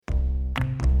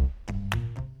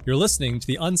You're listening to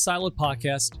the Unsiloed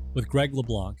podcast with Greg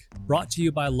LeBlanc, brought to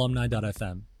you by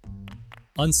alumni.fm.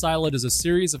 Unsiloed is a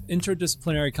series of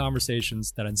interdisciplinary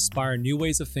conversations that inspire new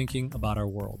ways of thinking about our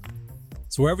world.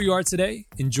 So wherever you are today,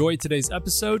 enjoy today's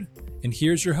episode, and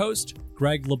here's your host,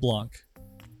 Greg LeBlanc.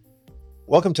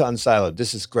 Welcome to Unsiloed.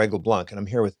 This is Greg LeBlanc, and I'm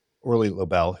here with Orly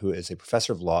Lobel, who is a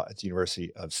professor of law at the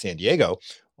University of San Diego,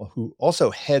 who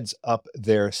also heads up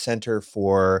their Center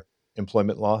for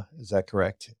Employment Law. Is that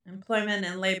correct? Employment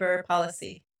and labor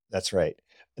policy. That's right.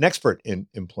 An expert in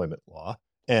employment law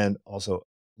and also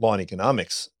law and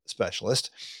economics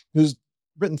specialist who's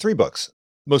written 3 books.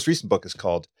 The most recent book is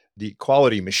called The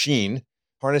Equality Machine,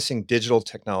 Harnessing Digital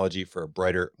Technology for a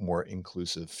Brighter, More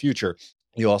Inclusive Future.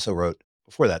 You also wrote,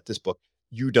 before that, this book,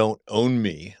 You Don't Own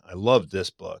Me. I love this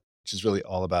book, which is really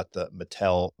all about the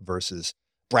Mattel versus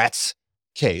Bratz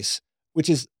case, which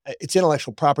is, it's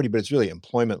intellectual property, but it's really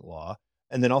employment law.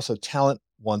 And then also Talent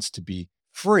Wants to Be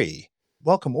Free.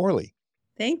 Welcome, Orly.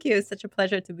 Thank you. It's such a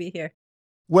pleasure to be here.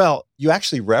 Well, you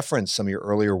actually referenced some of your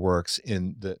earlier works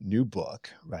in the new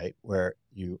book, right? Where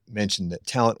you mentioned that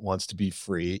talent wants to be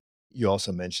free. You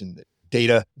also mentioned that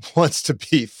data wants to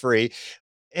be free.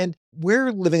 And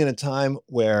we're living in a time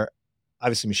where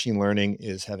obviously machine learning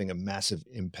is having a massive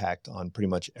impact on pretty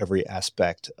much every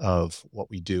aspect of what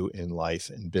we do in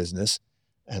life and business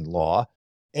and law.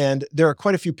 And there are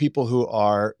quite a few people who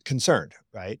are concerned,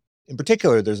 right? In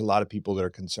particular, there's a lot of people that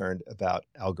are concerned about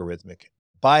algorithmic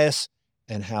bias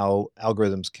and how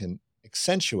algorithms can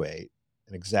accentuate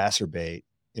and exacerbate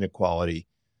inequality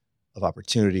of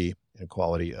opportunity,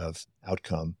 inequality of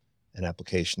outcome and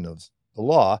application of the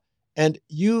law. And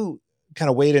you kind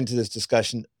of wade into this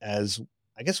discussion as,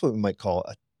 I guess, what we might call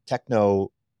a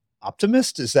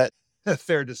techno-optimist. Is that a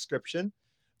fair description?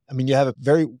 I mean, you have a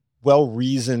very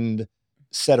well-reasoned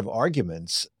set of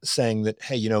arguments saying that,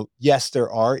 hey, yes,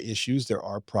 there are issues, there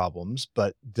are problems,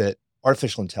 but that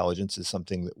artificial intelligence is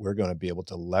something that we're going to be able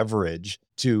to leverage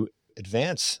to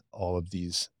advance all of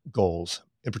these goals,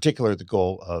 in particular, the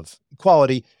goal of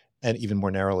equality and even more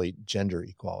narrowly, gender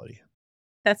equality.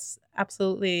 That's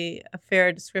absolutely a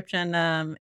fair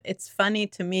description. It's funny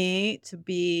to me to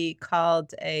be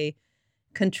called a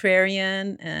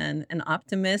contrarian and an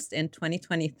optimist in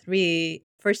 2023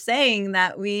 for saying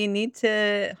that we need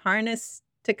to harness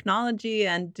technology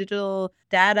and digital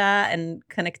data and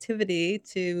connectivity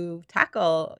to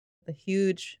tackle the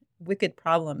huge, wicked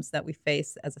problems that we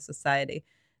face as a society.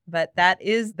 But that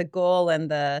is the goal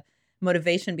and the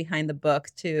motivation behind the book,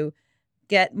 to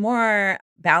get more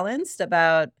balanced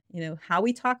about, how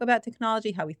we talk about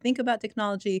technology, how we think about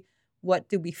technology, what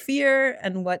do we fear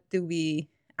and what do we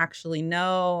actually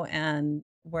know, and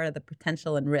what are the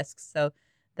potential and risks. So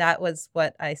that was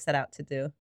what I set out to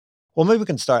do. Well, maybe we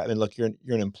can start. I mean, look, you're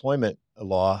an employment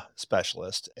law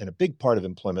specialist, and a big part of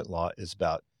employment law is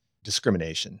about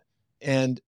discrimination.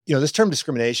 And, this term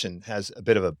discrimination has a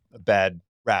bit of a bad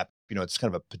rap. It's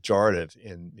kind of a pejorative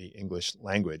in the English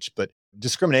language, but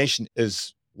discrimination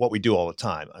is what we do all the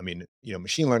time. I mean,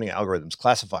 machine learning algorithms,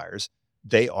 classifiers,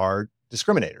 they are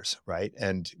discriminators, right?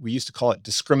 And we used to call it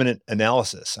discriminant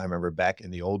analysis. I remember back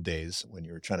in the old days when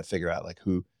you were trying to figure out like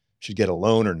who should get a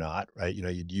loan or not, right?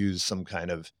 You'd use some kind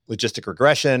of logistic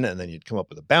regression, and then you'd come up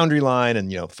with a boundary line,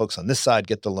 and, folks on this side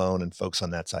get the loan and folks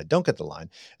on that side don't get the line.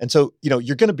 And so,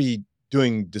 you're going to be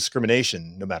doing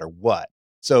discrimination no matter what.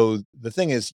 So the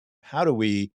thing is, how do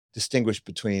we distinguish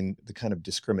between the kind of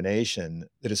discrimination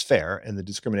that is fair and the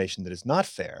discrimination that is not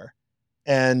fair?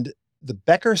 And the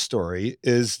Becker story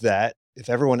is that if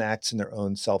everyone acts in their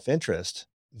own self-interest,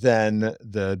 then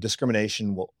the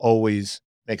discrimination will always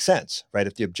make sense, right?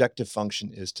 If the objective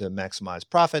function is to maximize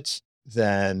profits,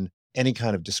 then any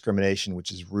kind of discrimination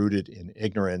which is rooted in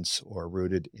ignorance or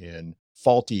rooted in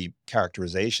faulty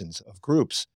characterizations of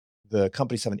groups, the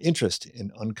companies have an interest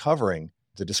in uncovering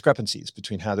the discrepancies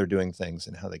between how they're doing things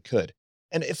and how they could.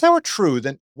 And if that were true,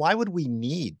 then why would we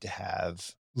need to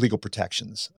have legal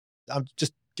protections? I'm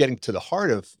just getting to the heart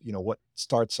of, what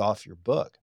starts off your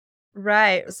book.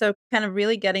 Right. So kind of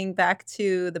really getting back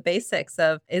to the basics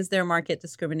of, is there market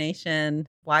discrimination?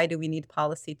 Why do we need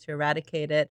policy to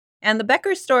eradicate it? And the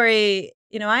Becker story,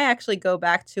 I actually go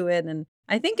back to it. And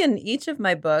I think in each of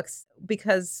my books,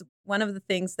 because one of the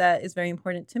things that is very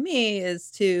important to me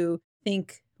is to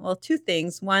think, well, 2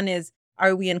 things. One is,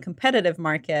 are we in competitive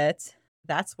market?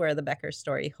 That's where the Becker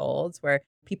story holds, where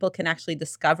people can actually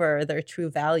discover their true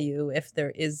value if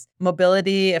there is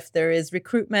mobility, if there is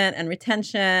recruitment and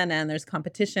retention, and there's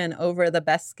competition over the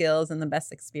best skills and the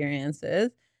best experiences.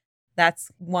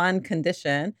 That's one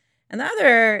condition. And the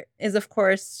other is, of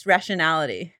course,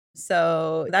 rationality.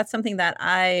 So that's something that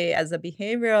I, as a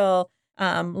behavioral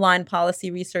law and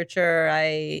policy researcher.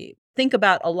 I think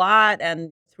about a lot,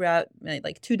 and throughout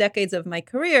like 2 decades of my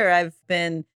career, I've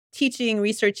been teaching,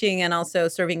 researching, and also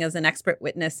serving as an expert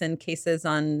witness in cases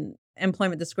on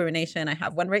employment discrimination. I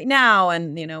have one right now,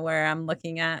 and where I'm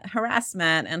looking at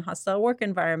harassment and hostile work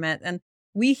environment. And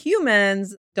we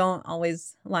humans don't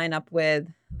always line up with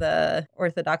the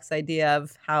orthodox idea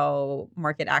of how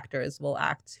market actors will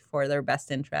act for their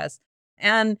best interests.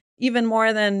 And even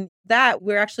more than that,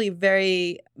 we're actually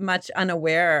very much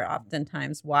unaware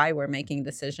oftentimes why we're making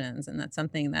decisions. And that's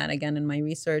something that, again, in my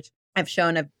research, I've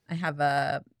shown. I have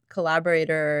a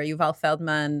collaborator, Yuval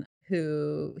Feldman,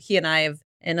 who he and I have,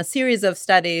 in a series of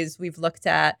studies, we've looked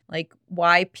at like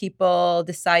why people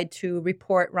decide to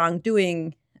report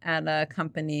wrongdoing at a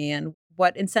company and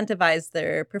what incentivizes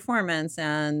their performance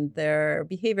and their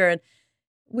behavior. And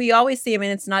we always see, I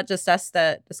mean, it's not just us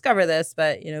that discover this,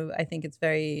 but, I think it's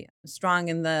very strong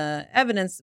in the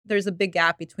evidence. There's a big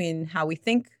gap between how we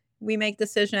think we make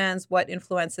decisions, what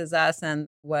influences us, and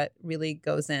what really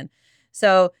goes in.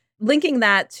 So linking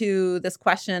that to this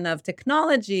question of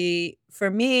technology,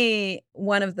 for me,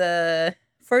 one of the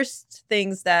first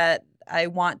things that I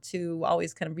want to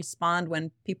always kind of respond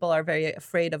when people are very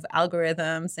afraid of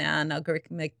algorithms and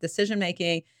algorithmic decision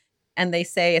making, and they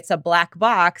say it's a black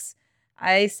box,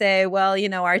 I say, well,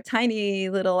 our tiny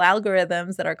little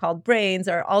algorithms that are called brains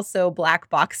are also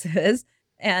black boxes.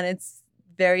 And it's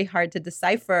very hard to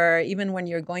decipher, even when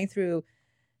you're going through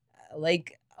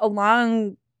like a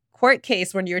long court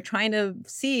case, when you're trying to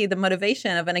see the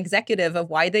motivation of an executive of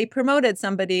why they promoted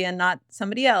somebody and not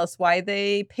somebody else, why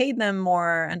they paid them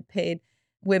more and paid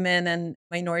women and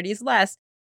minorities less.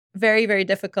 Very, very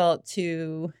difficult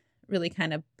to really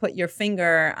kind of put your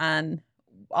finger on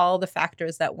all the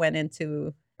factors that went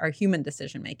into our human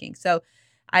decision making. So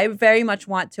I very much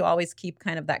want to always keep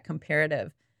kind of that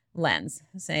comparative lens,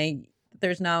 saying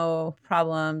there's no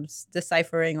problems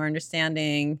deciphering or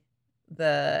understanding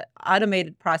the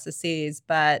automated processes,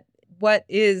 but what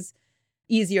is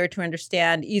easier to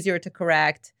understand, easier to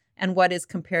correct, and what is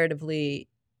comparatively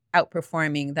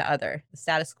outperforming the other, the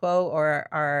status quo or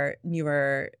our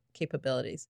newer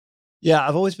capabilities. Yeah,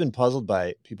 I've always been puzzled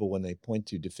by people when they point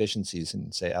to deficiencies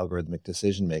in, say, algorithmic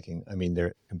decision making. I mean,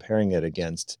 they're comparing it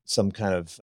against some kind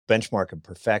of benchmark of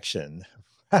perfection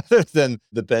rather than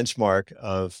the benchmark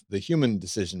of the human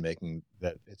decision making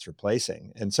that it's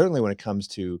replacing. And certainly when it comes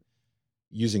to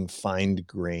using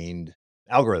fine-grained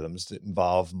algorithms that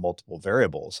involve multiple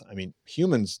variables, I mean,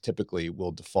 humans typically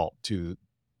will default to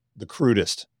the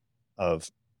crudest of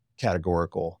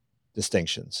categorical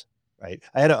distinctions. Right.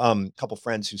 I had a couple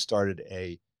friends who started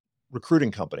a recruiting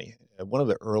company, one of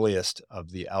the earliest of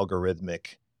the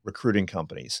algorithmic recruiting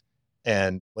companies,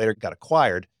 and later got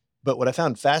acquired. But what I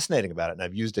found fascinating about it, and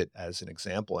I've used it as an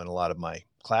example in a lot of my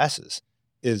classes,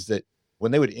 is that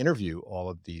when they would interview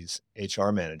all of these HR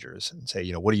managers and say,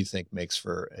 what do you think makes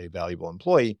for a valuable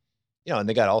employee? And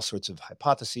they got all sorts of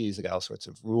hypotheses, they got all sorts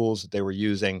of rules that they were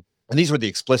using. And these were the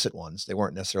explicit ones. They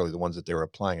weren't necessarily the ones that they were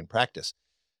applying in practice.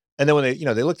 And then when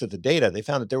they looked at the data, they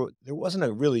found that there wasn't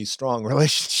a really strong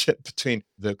relationship between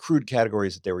the crude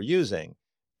categories that they were using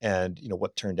and,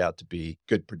 what turned out to be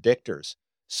good predictors.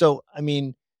 So, I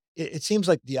mean, it seems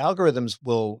like the algorithms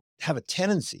will have a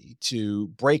tendency to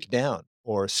break down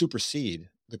or supersede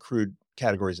the crude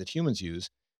categories that humans use,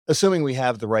 assuming we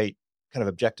have the right kind of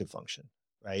objective function,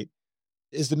 right?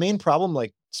 Is the main problem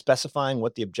like specifying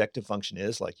what the objective function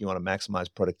is? Like you want to maximize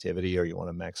productivity or you want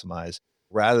to maximize,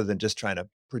 rather than just trying to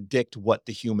predict what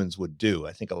the humans would do.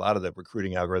 I think a lot of the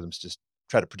recruiting algorithms just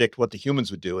try to predict what the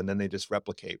humans would do, and then they just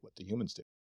replicate what the humans do.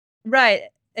 Right.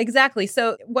 Exactly.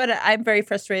 So what I'm very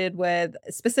frustrated with,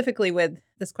 specifically with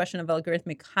this question of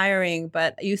algorithmic hiring,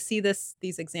 but you see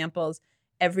these examples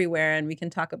everywhere. And we can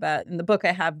talk about, in the book,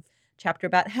 I have a chapter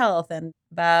about health and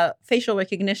about facial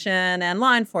recognition and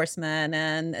law enforcement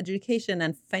and education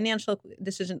and financial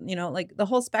decision, like the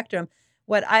whole spectrum.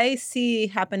 What I see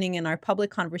happening in our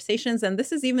public conversations, and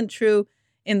this is even true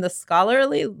in the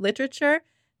scholarly literature,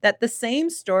 that the same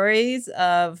stories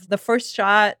of the first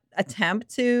shot attempt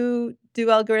to do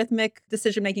algorithmic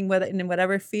decision-making in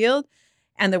whatever field,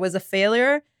 and there was a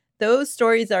failure, those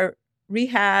stories are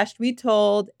rehashed,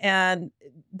 retold, and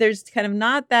there's kind of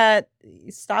not that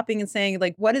stopping and saying,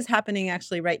 like, what is happening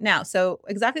actually right now? So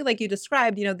exactly like you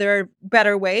described, there are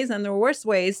better ways and there are worse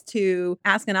ways to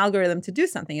ask an algorithm to do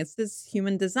something. It's this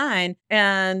human design.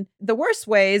 And the worst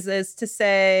ways is to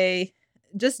say,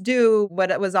 just do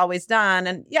what it was always done.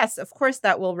 And yes, of course,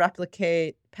 that will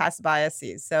replicate past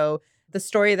biases. So the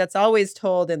story that's always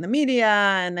told in the media,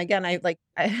 and again,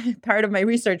 part of my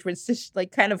research was just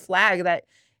like kind of flag that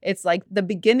it's like the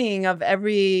beginning of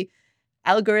every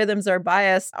algorithms are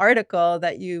biased article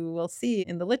that you will see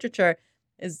in the literature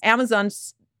is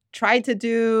Amazon's tried to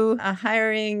do a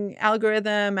hiring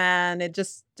algorithm and it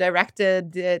just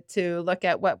directed it to look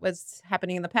at what was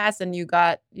happening in the past. And you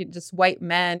got just white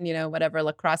men, whatever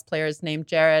lacrosse players named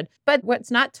Jared. But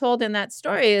what's not told in that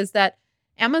story is that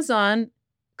Amazon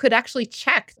could actually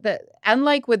check that,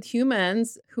 unlike with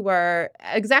humans who are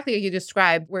exactly like you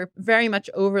described, we're very much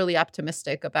overly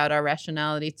optimistic about our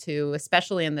rationality too,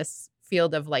 especially in this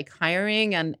field of like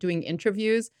hiring and doing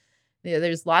interviews.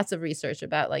 There's lots of research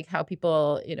about like how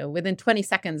people, within 20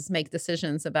 seconds make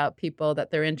decisions about people that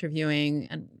they're interviewing,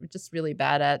 and we're just really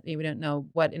bad at. We don't know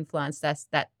what influenced us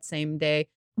that same day.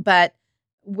 But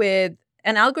with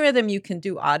an algorithm, you can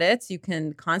do audits. You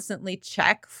can constantly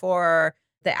check for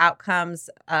the outcomes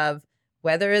of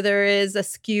whether there is a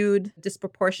skewed,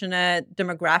 disproportionate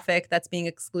demographic that's being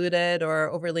excluded or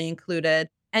overly included.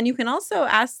 And you can also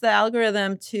ask the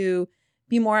algorithm to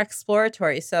be more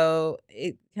exploratory. So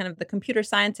the computer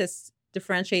scientists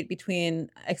differentiate between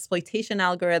exploitation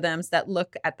algorithms that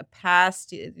look at the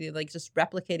past, like just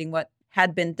replicating what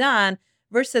had been done,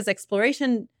 versus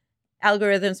exploration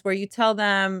algorithms where you tell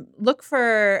them, look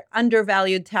for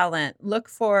undervalued talent, look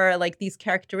for like these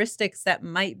characteristics that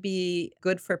might be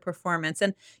good for performance.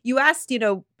 And you asked,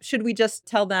 should we just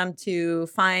tell them to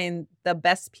find the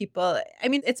best people? I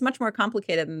mean, it's much more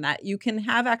complicated than that. You can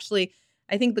have actually,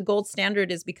 I think the gold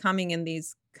standard is becoming in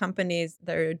these companies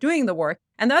that are doing the work.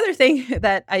 And the other thing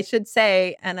that I should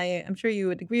say, and I'm sure you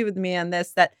would agree with me on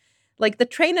this, that like the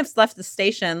train has left the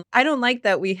station. I don't like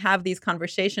that we have these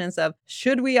conversations of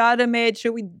should we automate?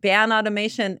 Should we ban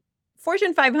automation?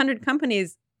 Fortune 500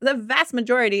 companies, the vast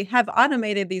majority have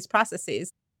automated these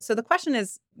processes. So the question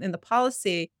is in the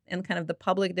policy and kind of the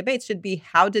public debate should be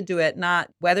how to do it,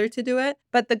 not whether to do it.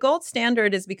 But the gold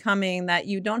standard is becoming that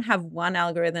you don't have one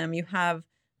algorithm. You have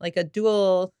like a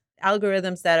dual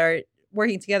algorithms that are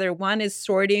working together. One is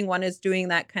sorting, one is doing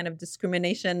that kind of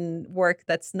discrimination work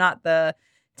that's not the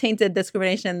tainted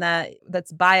discrimination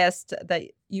that's biased that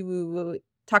you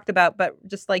talked about, but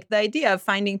just like the idea of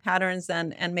finding patterns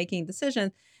and making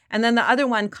decisions. And then the other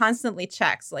one constantly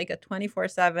checks like a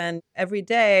 24/7 every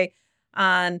day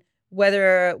on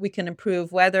whether we can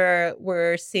improve, whether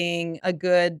we're seeing a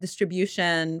good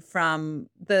distribution from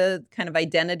the kind of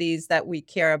identities that we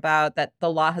care about, that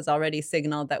the law has already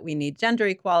signaled that we need gender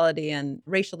equality and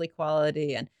racial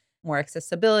equality and more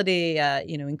accessibility,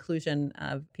 inclusion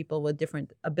of people with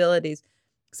different abilities.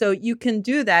 So you can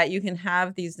do that. You can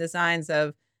have these designs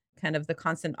of kind of the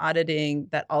constant auditing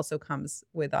that also comes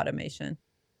with automation.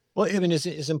 Well, I mean,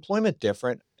 is employment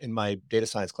different? In my data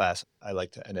science class, I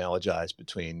like to analogize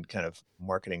between kind of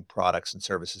marketing products and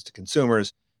services to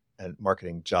consumers and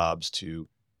marketing jobs to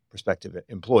prospective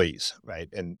employees, right?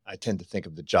 And I tend to think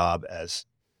of the job as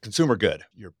consumer good.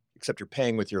 Except you're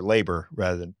paying with your labor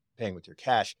rather than paying with your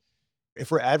cash. If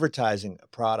we're advertising a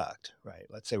product, right?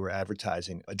 Let's say we're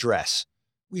advertising a dress.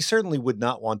 We certainly would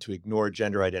not want to ignore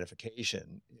gender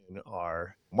identification in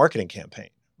our marketing campaign,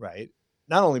 right?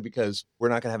 Not only because we're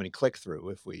not going to have any click-through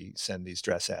if we send these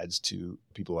dress ads to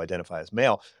people who identify as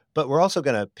male, but we're also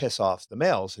going to piss off the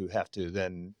males who have to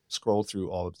then scroll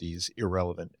through all of these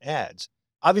irrelevant ads.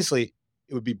 Obviously,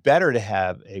 it would be better to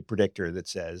have a predictor that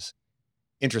says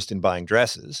interest in buying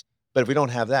dresses. But if we don't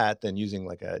have that, then using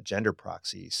like a gender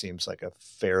proxy seems like a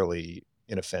fairly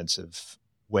inoffensive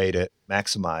way to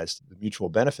maximize the mutual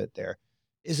benefit there.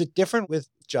 Is it different with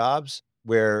jobs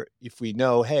where if we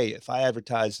know, hey, if I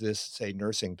advertise this, say,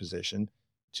 nursing position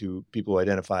to people who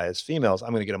identify as females, I'm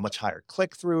going to get a much higher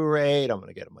click-through rate. I'm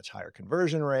going to get a much higher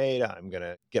conversion rate. I'm going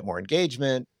to get more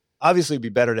engagement. Obviously, it'd be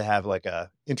better to have like a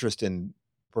interest in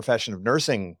profession of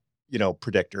nursing,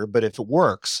 predictor. But if it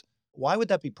works, why would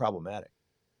that be problematic?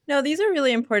 No, these are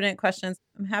really important questions.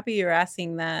 I'm happy you're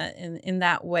asking that in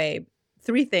that way.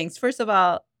 Three things. First of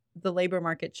all, the labor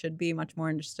market should be much more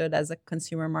understood as a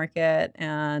consumer market.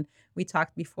 And we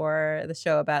talked before the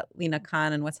show about Lena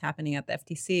Khan and what's happening at the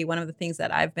FTC. One of the things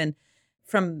that I've been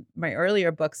from my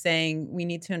earlier book saying we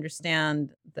need to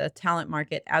understand the talent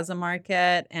market as a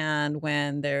market, and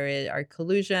when are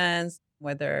collusions,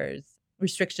 whether there's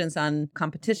restrictions on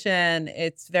competition,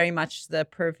 it's very much the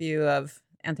purview of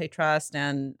antitrust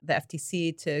and the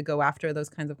FTC to go after those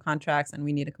kinds of contracts, and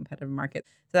we need a competitive market.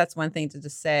 So that's one thing to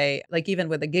just say, like even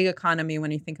with the gig economy,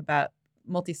 when you think about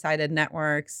multi-sided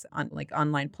networks on like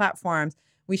online platforms,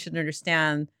 we should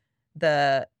understand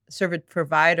the service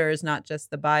providers, not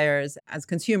just the buyers, as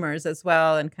consumers as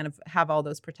well, and kind of have all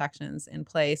those protections in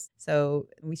place. So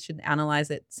we should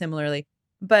analyze it similarly.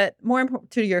 But more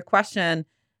important to your question,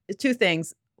 two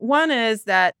things. One is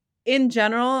that In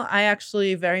general, I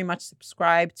actually very much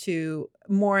subscribe to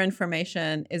more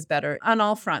information is better on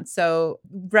all fronts. So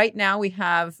right now we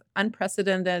have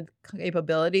unprecedented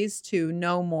capabilities to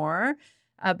know more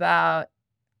about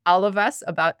all of us,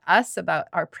 about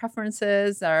our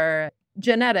preferences, our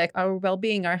genetic, our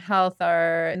well-being, our health,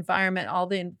 our environment, all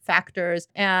the factors.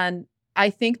 And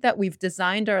I think that we've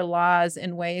designed our laws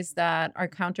in ways that are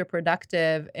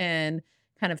counterproductive in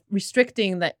kind of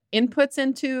restricting the inputs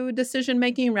into decision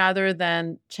making rather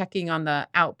than checking on the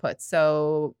outputs.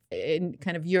 So in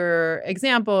kind of your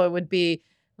example, it would be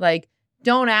like,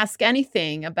 don't ask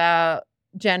anything about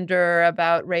gender,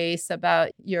 about race,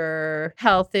 about your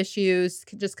health issues.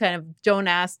 Just kind of don't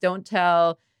ask, don't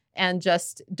tell, and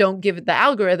just don't give the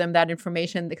algorithm that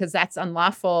information because that's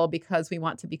unlawful because we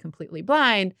want to be completely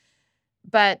blind.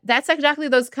 But that's exactly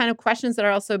those kind of questions that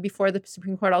are also before the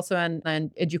Supreme Court, also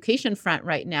on education front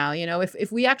right now. You know,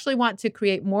 if we actually want to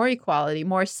create more equality,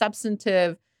 more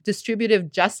substantive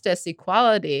distributive justice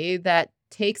equality that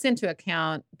takes into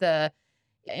account the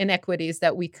inequities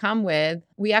that we come with,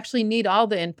 we actually need all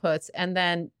the inputs and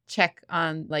then check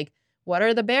on like, what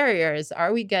are the barriers?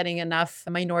 Are we getting enough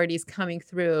minorities coming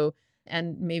through?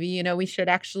 And maybe, you know, we should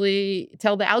actually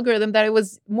tell the algorithm that it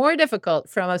was more difficult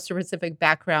from a specific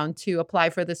background to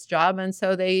apply for this job. And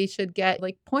so they should get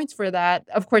like points for that.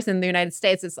 Of course, in the United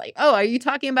States, it's like, oh, are you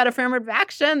talking about affirmative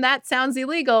action? That sounds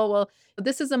illegal. Well,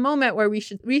 this is a moment where we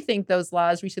should rethink those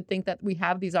laws. We should think that we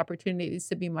have these opportunities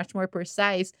to be much more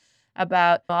precise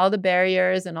about all the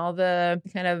barriers and all the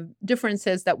kind of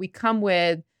differences that we come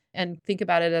with and think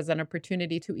about it as an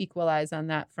opportunity to equalize on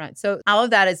that front. So all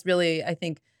of that is really, I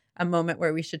think, a moment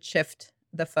where we should shift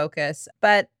the focus.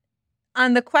 But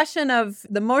on the question of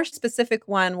the more specific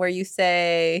one where you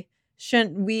say,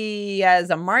 shouldn't we as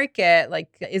a market, like,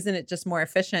 isn't it just more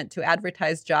efficient to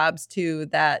advertise jobs to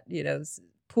that, you know,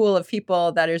 pool of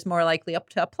people that is more likely up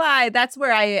to apply? That's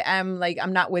where I am like,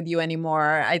 I'm not with you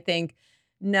anymore. I think,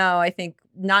 no, I think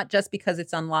not just because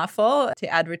it's unlawful to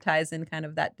advertise in kind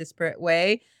of that disparate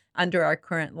way under our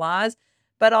current laws,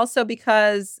 but also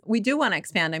because we do want to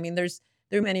expand. I mean, there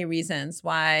are many reasons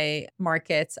why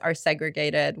markets are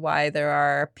segregated, why there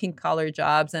are pink collar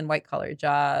jobs and white collar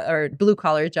jobs or blue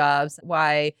collar jobs,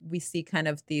 why we see kind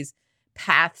of these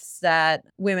paths that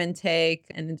women take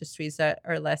and industries that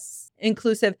are less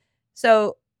inclusive.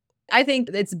 So I think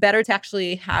it's better to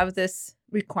actually have this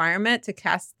requirement to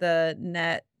cast the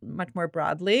net much more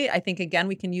broadly. I think, again,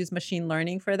 we can use machine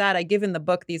learning for that. I give in the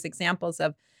book these examples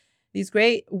of these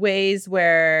great ways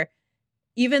where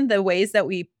even the ways that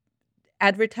we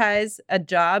advertise a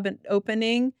job and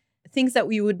opening, things that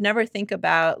we would never think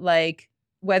about, like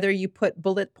whether you put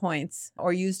bullet points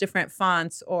or use different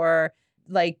fonts or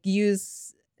like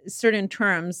use certain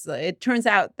terms. It turns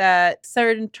out that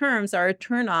certain terms are a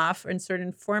turnoff in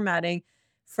certain formatting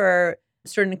for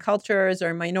certain cultures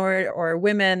or minority or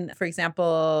women. For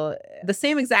example, the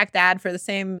same exact ad for the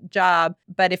same job,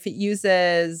 but if it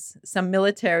uses some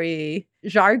military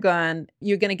jargon,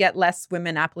 you're going to get less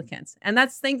women applicants. And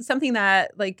that's something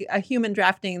that like a human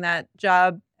drafting that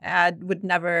job ad would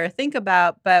never think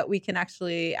about, but we can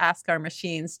actually ask our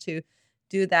machines to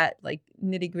do that like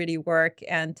nitty gritty work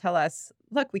and tell us,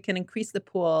 look, we can increase the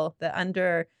pool, the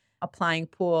under applying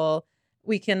pool.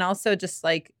 We can also just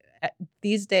like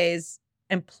these days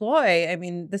employ, I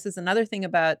mean, this is another thing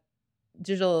about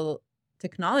digital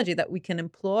technology, that we can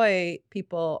employ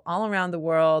people all around the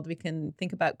world. We can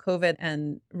think about COVID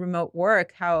and remote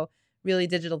work, how really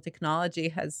digital technology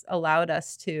has allowed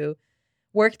us to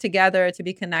work together, to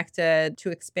be connected,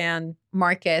 to expand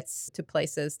markets to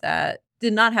places that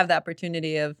did not have the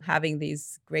opportunity of having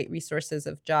these great resources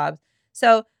of jobs.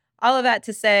 So all of that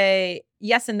to say,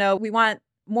 yes and no, we want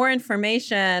more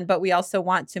information, but we also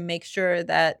want to make sure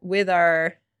that with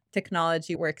our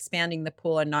technology, we're expanding the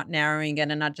pool and not narrowing it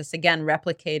and not just, again,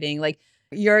 replicating. Like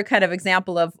your kind of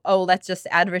example of, oh, let's just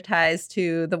advertise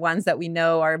to the ones that we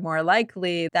know are more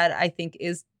likely, that I think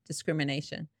is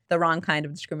discrimination, the wrong kind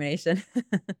of discrimination.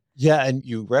 Yeah, and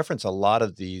you reference a lot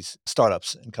of these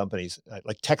startups and companies,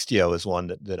 like Textio is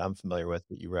one that I'm familiar with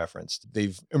that you referenced.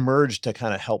 They've emerged to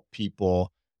kind of help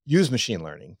people use machine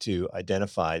learning to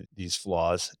identify these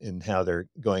flaws in how they're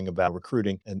going about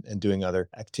recruiting and doing other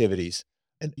activities.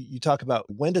 And you talk about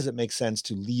when does it make sense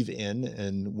to leave in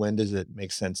and when does it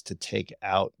make sense to take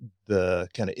out the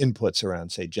kind of inputs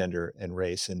around, say, gender and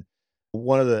race. And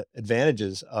one of the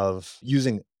advantages of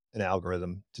using an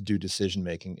algorithm to do decision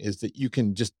making is that you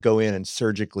can just go in and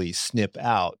surgically snip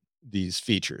out these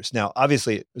features. Now,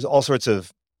 obviously, there's all sorts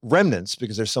of remnants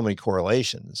because there's so many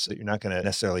correlations that you're not going to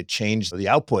necessarily change the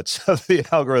outputs of the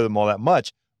algorithm all that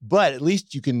much. but at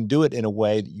least you can do it in a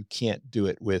way that you can't do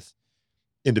it with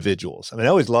individuals. I mean, I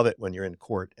always love it when you're in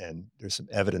court and there's some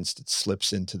evidence that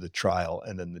slips into the trial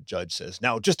and then the judge says,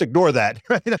 now just ignore that.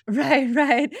 Right? Right,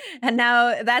 right. And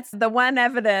now that's the one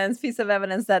piece of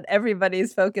evidence that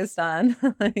everybody's focused on.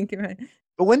 Like, right.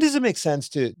 But when does it make sense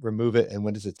to remove it and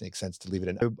when does it make sense to leave it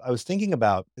in? I was thinking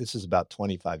about, this is about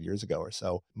 25 years ago or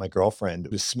so, my girlfriend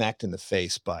was smacked in the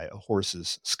face by a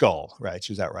horse's skull, right?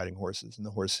 She was out riding horses and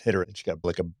the horse hit her and she got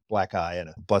like a black eye and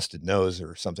a busted nose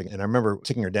or something. And I remember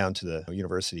taking her down to the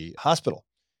university hospital.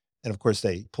 And of course,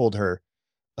 they pulled her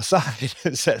aside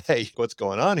and said, hey, what's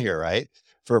going on here, right?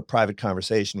 For a private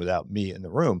conversation without me in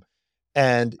the room.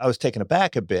 And I was taken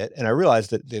aback a bit. And I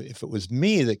realized that if it was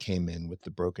me that came in with the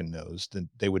broken nose, then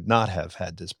they would not have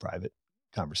had this private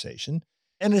conversation.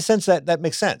 And in a sense, that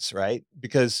makes sense, right?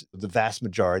 Because the vast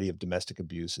majority of domestic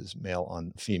abuse is male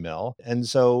on female. And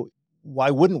so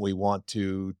why wouldn't we want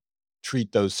to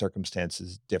treat those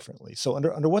circumstances differently? So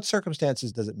under what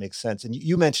circumstances does it make sense? And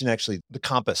you mentioned actually the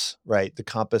compass, right? The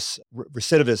compass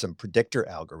recidivism predictor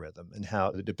algorithm and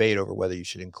how the debate over whether you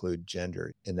should include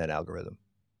gender in that algorithm.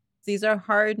 These are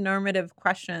hard normative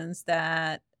questions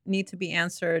that need to be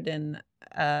answered in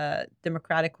a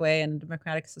democratic way and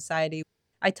democratic society.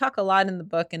 I talk a lot in the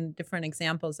book and different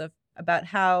examples about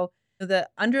how the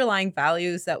underlying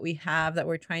values that we have that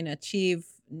we're trying to achieve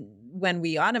when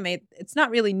we automate, it's not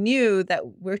really new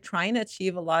that we're trying to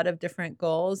achieve a lot of different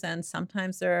goals. And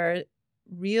sometimes there are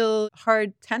real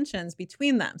hard tensions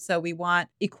between them. So we want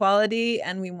equality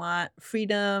and we want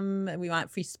freedom, we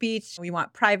want free speech, we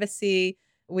want privacy.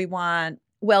 We want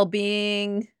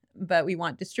well-being, but we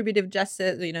want distributive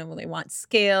justice. They want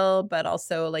scale, but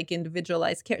also like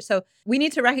individualized care. So we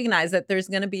need to recognize that there's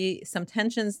going to be some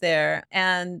tensions there.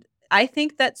 And I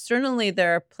think that certainly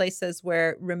there are places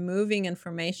where removing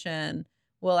information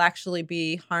will actually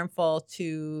be harmful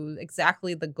to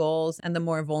exactly the goals and the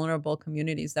more vulnerable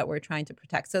communities that we're trying to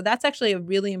protect. So that's actually a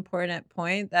really important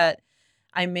point that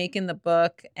I make in the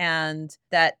book, and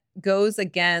that goes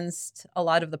against a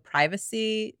lot of the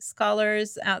privacy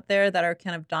scholars out there that are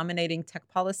kind of dominating tech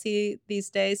policy these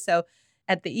days. So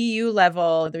at the EU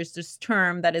level, there's this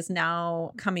term that is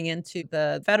now coming into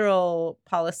the federal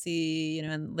policy,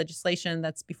 and legislation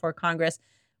that's before Congress,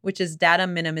 which is data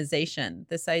minimization.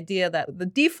 This idea that the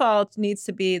default needs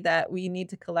to be that we need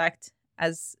to collect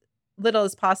as little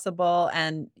as possible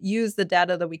and use the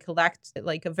data that we collect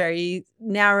like a very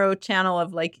narrow channel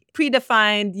of like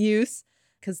predefined use,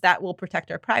 because that will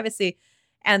protect our privacy.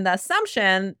 And the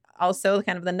assumption, also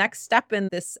kind of the next step in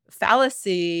this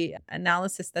fallacy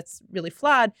analysis that's really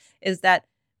flawed, is that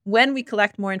when we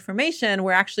collect more information,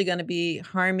 we're actually going to be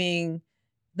harming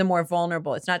the more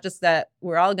vulnerable. It's not just that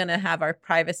we're all going to have our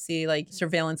privacy, like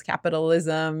surveillance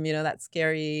capitalism, that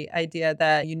scary idea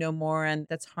that more and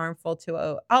that's harmful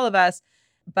to all of us,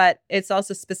 but it's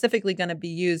also specifically going to be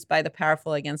used by the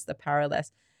powerful against the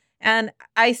powerless. And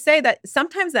I say that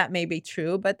sometimes that may be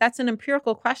true, but that's an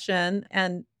empirical question.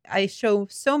 And I show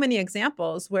so many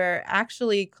examples where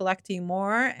actually collecting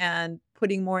more and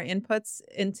putting more inputs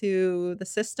into the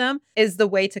system is the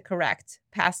way to correct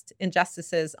past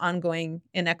injustices, ongoing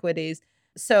inequities.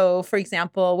 So, for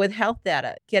example, with health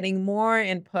data, getting more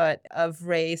input of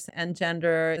race and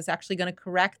gender is actually going to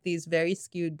correct these very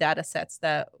skewed data sets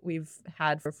that we've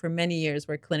had for many years,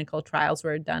 where clinical trials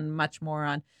were done much more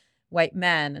on white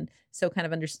men. And so kind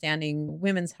of understanding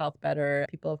women's health better,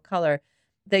 people of color.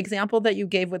 The example that you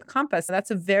gave with Compass,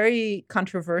 that's a very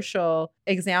controversial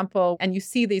example. And you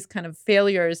see these kind of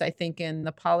failures, I think, in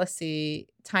the policy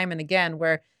time and again,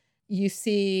 where you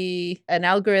see an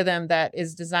algorithm that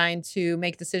is designed to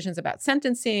make decisions about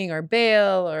sentencing or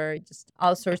bail or just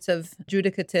all sorts of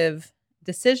judicative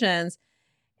decisions.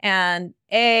 And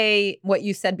what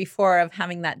you said before of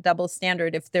having that double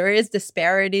standard, if there is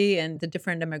disparity in the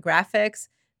different demographics,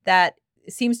 that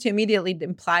seems to immediately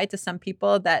imply to some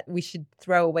people that we should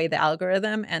throw away the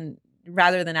algorithm. And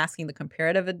rather than asking the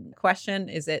comparative question,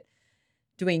 is it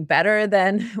doing better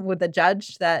than with the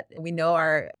judge, that we know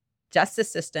our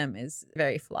justice system is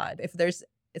very flawed. If there's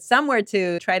somewhere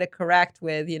to try to correct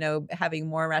with, having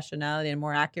more rationality and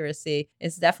more accuracy,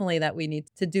 it's definitely that we need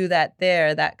to do that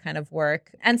kind of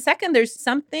work. And second, there's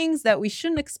some things that we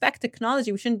shouldn't expect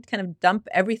technology. We shouldn't kind of dump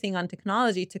everything on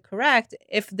technology to correct.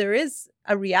 If there is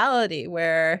a reality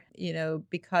where,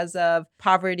 because of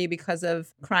poverty, because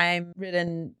of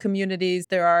crime-ridden communities,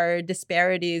 there are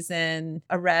disparities in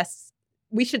arrests,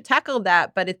 we should tackle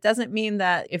that. But it doesn't mean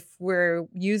that if we're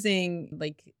using,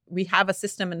 we have a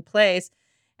system in place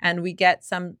and we get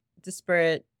some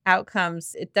disparate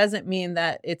outcomes, it doesn't mean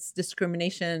that it's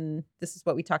discrimination. This is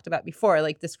what we talked about before,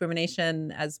 like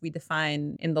discrimination as we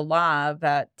define in the law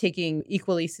about taking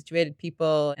equally situated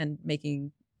people and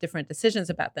making different decisions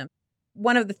about them.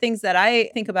 One of the things that I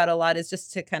think about a lot is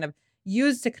just to kind of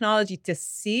use technology to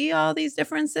see all these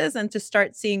differences and to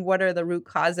start seeing what are the root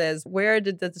causes. Where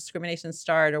did the discrimination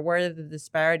start, or where did the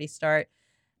disparity start?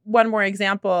 One more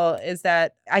example is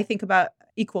that I think about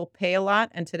equal pay a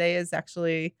lot, and today is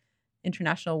actually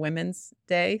International Women's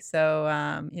Day. So,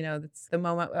 that's the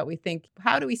moment that we think,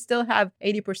 how do we still have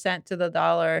 80% to the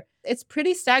dollar? It's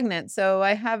pretty stagnant. So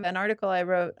I have an article I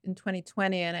wrote in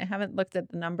 2020, and I haven't looked at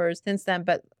the numbers since then,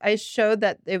 but I showed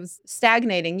that it was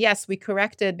stagnating. Yes, we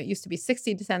corrected. It used to be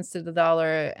 60 cents to the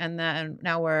dollar, and then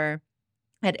now we're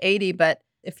at 80. But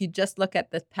if you just look at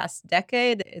the past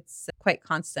decade, it's quite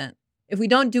constant. If we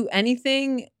don't do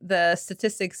anything, the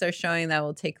statistics are showing that it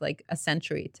will take like a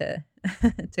century to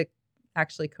to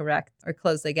actually correct or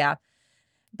close the gap.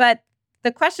 But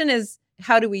the question is,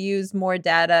 how do we use more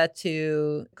data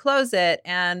to close it?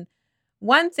 And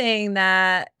one thing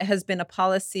that has been a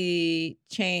policy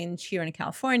change here in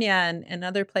California and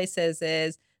other places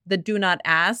is the do not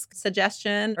ask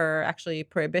suggestion, or actually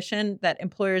prohibition, that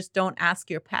employers don't ask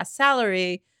your past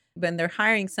salary when they're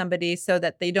hiring somebody, so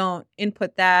that they don't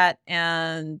input that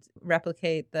and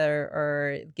replicate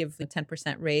or give a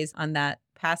 10% raise on that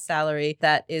past salary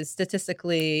that is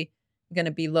statistically going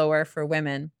to be lower for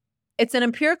women. It's an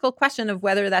empirical question of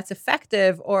whether that's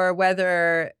effective or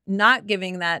whether not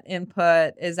giving that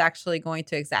input is actually going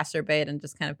to exacerbate, and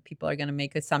just kind of people are going to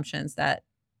make assumptions that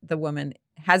the woman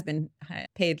has been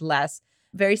paid less.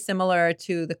 Very similar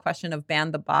to the question of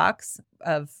ban the box,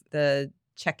 of the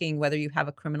checking whether you have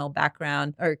a criminal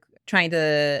background or trying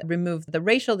to remove the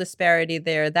racial disparity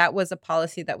there. That was a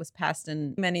policy that was passed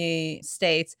in many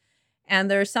states. And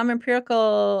there's some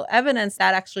empirical evidence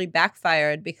that actually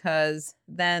backfired, because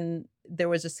then there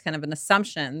was just kind of an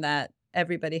assumption that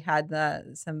everybody had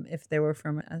if they were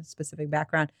from a specific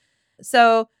background.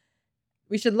 So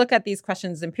we should look at these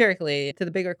questions empirically. To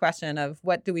the bigger question of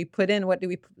what do we put in, what do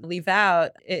we leave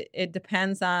out, it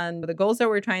depends on the goals that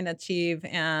we're trying to achieve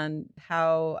and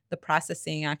how the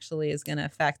processing actually is going to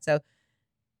affect. So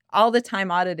all the time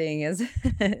auditing is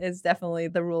is definitely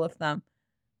the rule of thumb.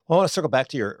 Well, I want to circle back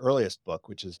to your earliest book,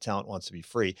 which is Talent Wants to Be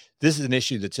Free. This is an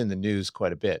issue that's in the news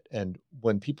quite a bit. And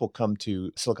when people come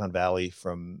to Silicon Valley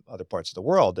from other parts of the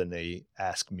world and they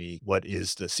ask me, what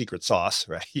is the secret sauce,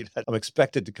 right? I'm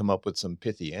expected to come up with some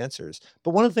pithy answers.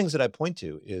 But one of the things that I point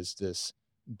to is this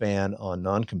ban on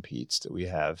non-competes that we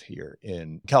have here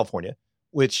in California,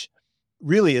 which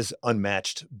really is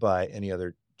unmatched by any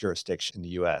other jurisdiction in the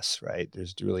US, right?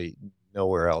 There's really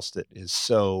nowhere else that is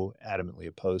so adamantly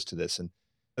opposed to this. And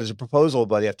there's a proposal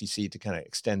by the FTC to kind of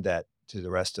extend that to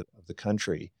the rest of the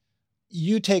country.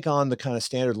 You take on the kind of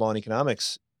standard law and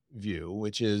economics view,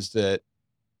 which is that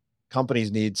companies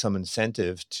need some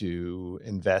incentive to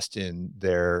invest in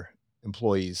their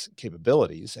employees'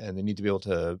 capabilities, and they need to be able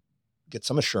to get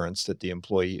some assurance that the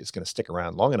employee is going to stick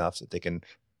around long enough that they can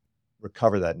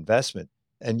recover that investment.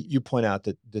 And you point out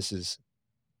that this is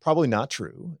probably not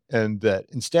true, and that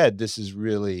instead this is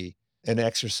really an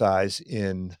exercise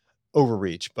in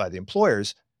overreach by the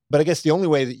employers. But I guess the only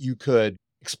way that you could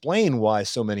explain why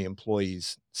so many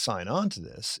employees sign on to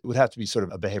this would have to be sort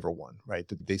of a behavioral one, right?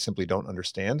 That they simply don't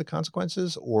understand the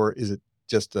consequences, or is it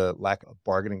just a lack of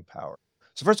bargaining power?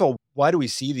 So first of all, why do we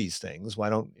see these things? Why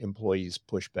don't employees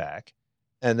push back?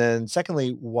 And then secondly,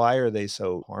 why are they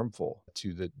so harmful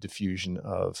to the diffusion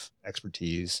of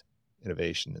expertise,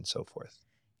 innovation, and so forth?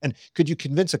 And could you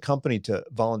convince a company to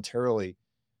voluntarily,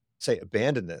 say,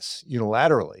 abandon this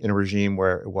unilaterally in a regime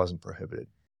where it wasn't prohibited?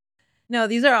 No,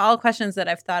 these are all questions that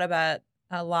I've thought about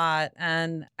a lot.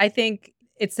 And I think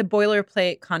it's a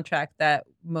boilerplate contract that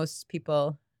most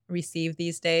people receive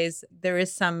these days. There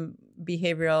is some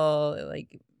behavioral,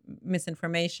 like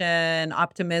misinformation,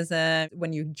 optimism.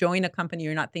 When you join a company,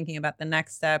 you're not thinking about the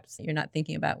next steps. You're not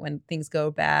thinking about when things go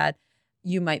bad.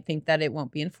 You might think that it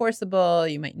won't be enforceable.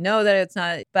 You might know that it's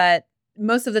not, but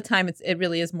most of the time, it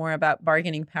really is more about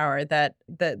bargaining power, that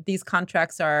these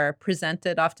contracts are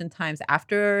presented oftentimes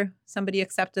after somebody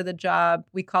accepted the job.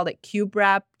 We call it cube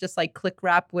wrap, just like click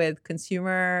wrap with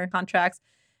consumer contracts.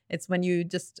 It's when you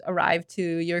just arrive to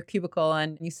your cubicle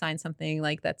and you sign something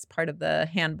like that's part of the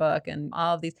handbook and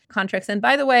all of these contracts. And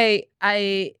by the way,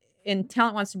 in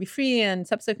Talent Wants to Be Free and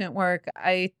subsequent work,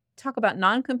 I talk about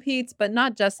non-competes, but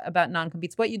not just about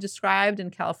non-competes. What you described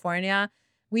in California,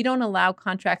 we don't allow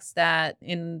contracts that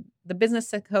in the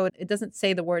business code, it doesn't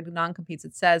say the word non-competes.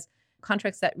 It says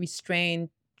contracts that restrain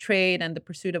trade and the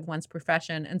pursuit of one's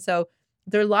profession. And so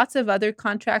There are lots of other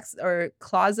contracts or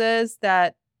clauses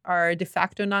that are de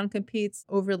facto non-competes,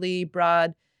 overly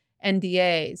broad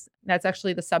NDAs. That's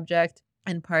actually the subject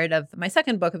and part of my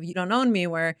second book of You Don't Own Me,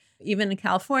 where even in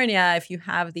California, if you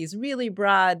have these really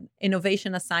broad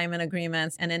innovation assignment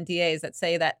agreements and NDAs that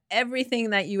say that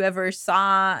everything that you ever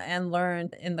saw and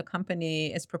learned in the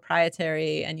company is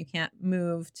proprietary and you can't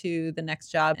move to the next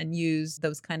job and use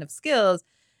those kind of skills,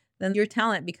 then your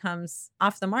talent becomes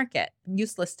off the market,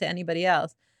 useless to anybody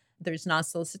else. There's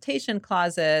non-solicitation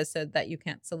clauses so that you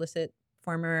can't solicit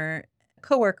former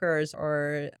coworkers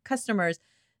or customers.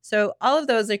 So all of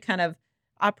those are kind of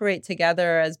operate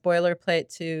together as boilerplate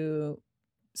to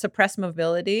suppress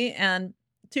mobility. And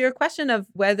to your question of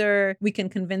whether we can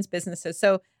convince businesses.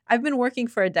 So I've been working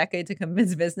for a decade to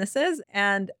convince businesses,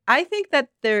 and I think that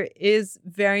there is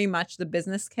very much the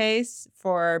business case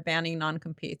for banning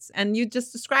non-competes. And you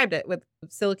just described it with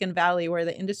Silicon Valley, where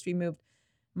the industry moved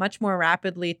much more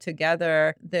rapidly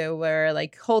together. There were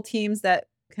like whole teams that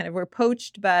kind of were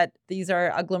poached, but these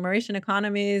are agglomeration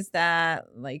economies that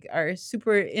like are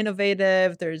super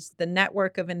innovative. There's the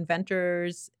network of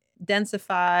inventors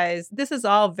densifies. This is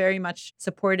all very much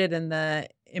supported in the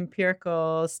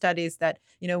empirical studies that,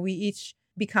 we each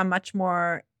become much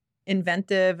more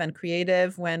inventive and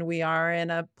creative when we are in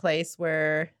a place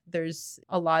where there's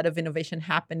a lot of innovation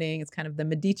happening. It's kind of the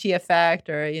Medici effect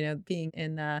or, being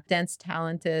in dense,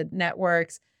 talented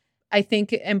networks. I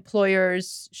think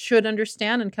employers should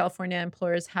understand, and California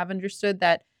employers have understood,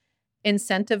 that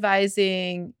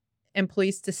incentivizing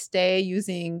employees to stay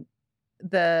using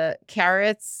the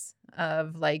carrots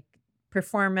of like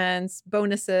performance,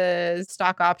 bonuses,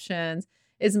 stock options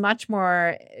is much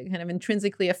more kind of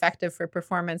intrinsically effective for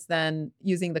performance than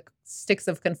using the sticks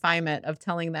of confinement of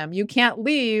telling them, you can't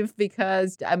leave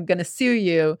because I'm going to sue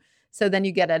you. So then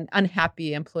you get an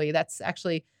unhappy employee. That's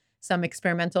actually some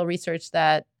experimental research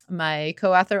that my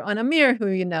co-author, Onamir, who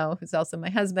who's also my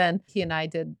husband, he and I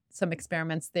did some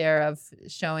experiments there of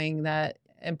showing that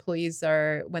employees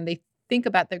are, when they think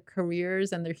about their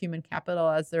careers and their human capital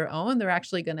as their own, they're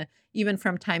actually going to, even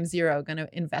from time zero, going to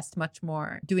invest much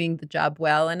more doing the job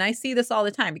well. And I see this all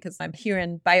the time because I'm here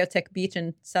in Biotech Beach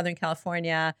in Southern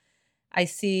California. I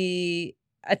see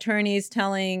attorneys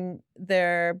telling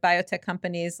their biotech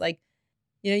companies, like,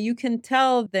 you can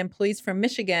tell the employees from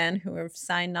Michigan who have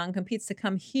signed non-competes to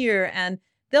come here and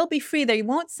they'll be free. They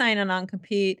won't sign a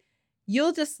non-compete.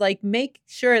 You'll just like make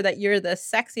sure that you're the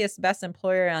sexiest, best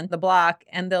employer on the block,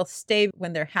 and they'll stay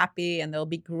when they're happy and they'll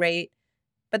be great.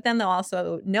 But then they'll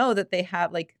also know that they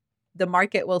have like the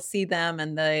market will see them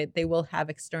and they will have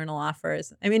external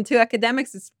offers. I mean, to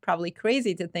academics, it's probably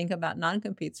crazy to think about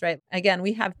non-competes, right? Again,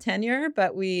 we have tenure,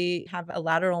 but we have a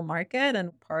lateral market,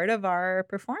 and part of our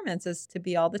performance is to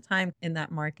be all the time in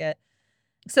that market.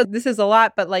 So this is a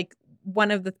lot, but like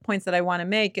one of the points that I want to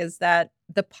make is that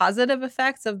the positive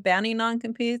effects of banning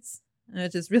non-competes,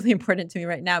 which is really important to me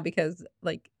right now, because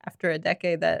like after a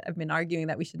decade that I've been arguing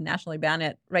that we should nationally ban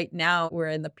it, right now we're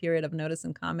in the period of notice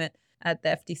and comment at the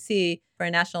FTC for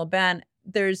a national ban.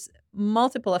 There's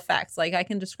multiple effects. Like I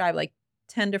can describe like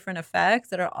 10 different effects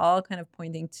that are all kind of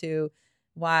pointing to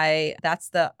why that's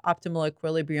the optimal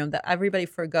equilibrium, that everybody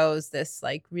forgoes this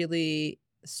like really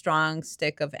strong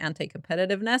stick of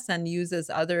anti-competitiveness and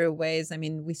uses other ways. I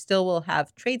mean, we still will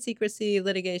have trade secrecy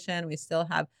litigation. We still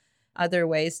have other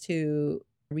ways to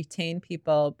retain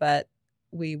people, but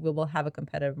we will have a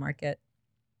competitive market.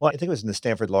 Well, I think it was in the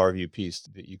Stanford Law Review piece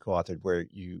that you co-authored where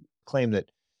you claim that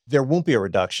there won't be a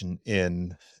reduction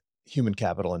in human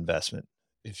capital investment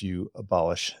if you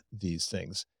abolish these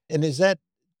things. And is that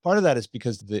part of that is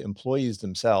because the employees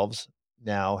themselves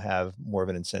now have more of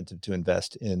an incentive to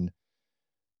invest in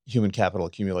human capital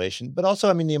accumulation, but also,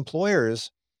 I mean, the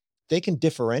employers, they can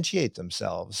differentiate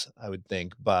themselves, I would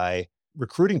think, by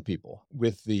recruiting people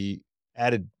with the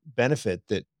added benefit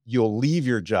that you'll leave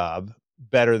your job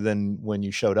better than when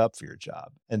you showed up for your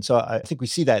job. And so I think we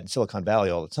see that in Silicon Valley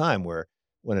all the time, where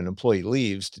when an employee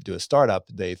leaves to do a startup,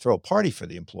 they throw a party for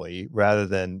the employee rather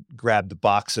than grab the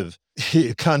box of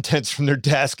contents from their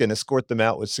desk and escort them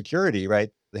out with security, right?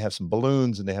 They have some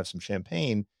balloons and they have some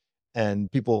champagne.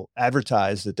 And people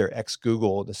advertise that they're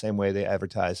ex-Google the same way they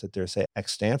advertise that they're, say,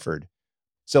 ex-Stanford.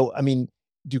 So, I mean,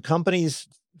 do companies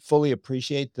fully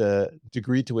appreciate the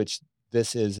degree to which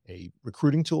this is a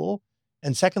recruiting tool?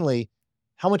 And secondly,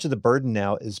 how much of the burden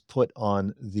now is put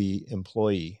on the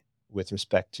employee with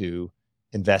respect to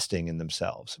investing in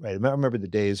themselves, right? I remember the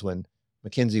days when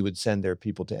McKinsey would send their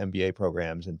people to MBA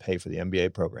programs and pay for the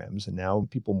MBA programs. And now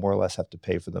people more or less have to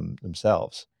pay for them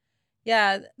themselves.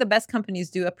 Yeah, the best companies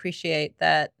do appreciate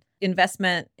that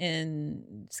investment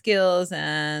in skills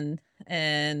and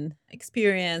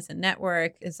experience and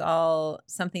network is all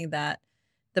something that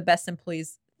the best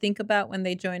employees think about when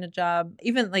they join a job.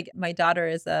 Even like my daughter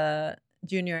is a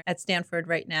junior at Stanford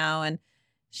right now, and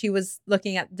she was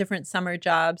looking at different summer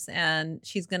jobs, and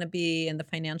she's going to be in the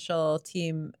financial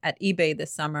team at eBay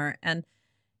this summer. And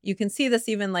you can see this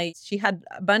even like she had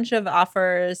a bunch of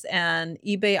offers and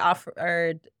eBay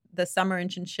offered the summer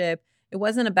internship. It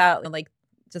wasn't about like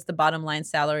just the bottom line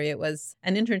salary. It was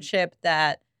an internship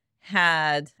that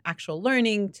had actual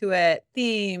learning to it,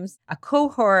 themes, a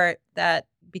cohort that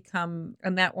become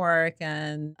a network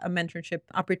and a mentorship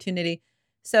opportunity.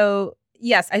 So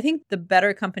yes, I think the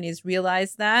better companies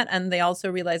realize that. And they also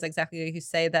realize exactly like you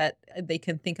say that they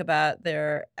can think about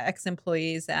their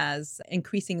ex-employees as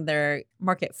increasing their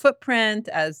market footprint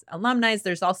as alumni.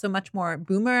 There's also much more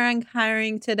boomerang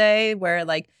hiring today where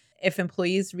like if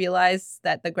employees realize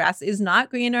that the grass is not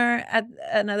greener at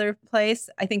another place,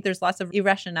 I think there's lots of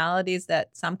irrationalities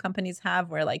that some companies have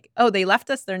where like, oh, they left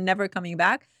us, they're never coming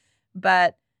back.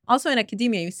 But also in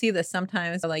academia, you see this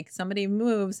sometimes like somebody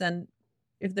moves and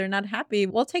if they're not happy,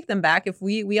 we'll take them back. If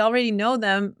we already know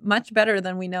them much better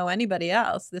than we know anybody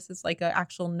else. This is like an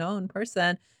actual known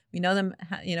person. We know them,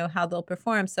 how they'll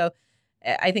perform. So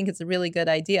I think it's a really good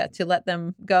idea to let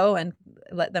them go and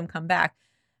let them come back.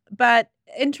 But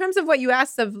in terms of what you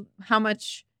asked of how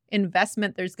much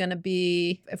investment there's going to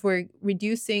be, if we're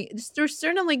reducing, there's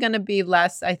certainly going to be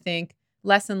less, I think,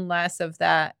 less and less of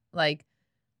that like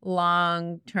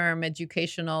long-term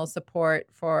educational support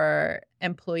for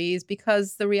employees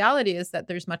because the reality is that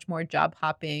there's much more job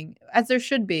hopping, as there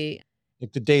should be.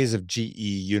 Like the days of GE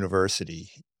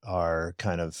University are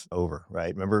kind of over,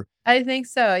 right? Remember I think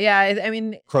so. Yeah. I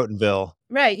mean, Crotonville?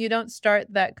 right. You don't start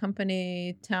that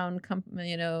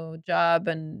job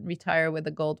and retire with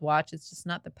a gold watch. It's just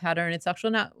not the pattern. It's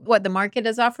actually not what the market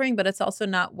is offering, but it's also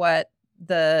not what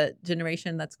the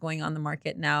generation that's going on the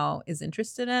market now is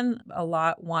interested in. A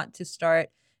lot want to start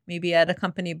maybe at a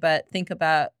company, but think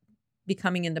about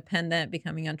becoming independent,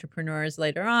 becoming entrepreneurs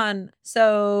later on.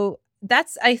 So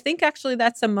I think actually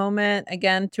that's a moment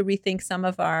again to rethink some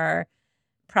of our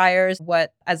priors,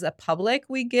 what as a public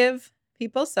we give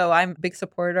people. So I'm a big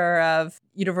supporter of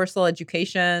universal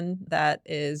education that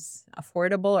is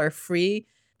affordable or free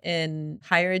in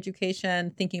higher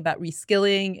education, thinking about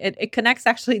reskilling. It connects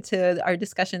actually to our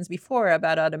discussions before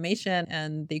about automation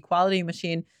and the equality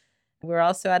machine. We're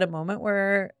also at a moment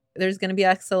where there's going to be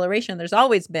acceleration. There's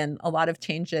always been a lot of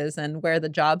changes and where the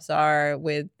jobs are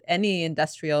with any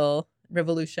industrial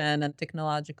revolution and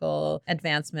technological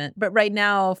advancement. But right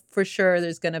now, for sure,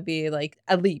 there's going to be like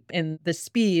a leap in the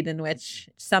speed in which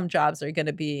some jobs are going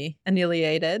to be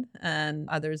annihilated and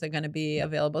others are going to be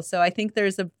available. So I think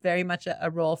there's very much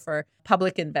a role for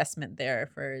public investment there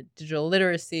for digital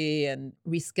literacy and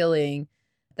reskilling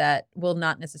that will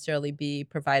not necessarily be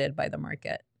provided by the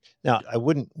market. Now, I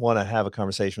wouldn't want to have a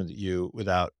conversation with you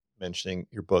without mentioning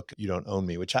your book, You Don't Own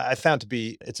Me, which I found to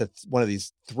be, one of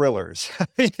these thrillers. I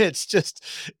mean, it's just,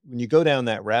 when you go down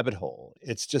that rabbit hole,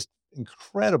 it's just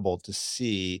incredible to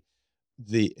see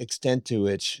the extent to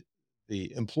which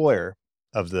the employer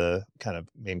of the kind of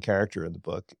main character in the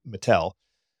book, Mattel,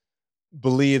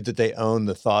 believed that they own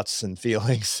the thoughts and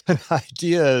feelings and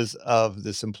ideas of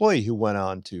this employee who went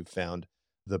on to found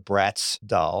the Bratz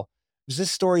doll. Was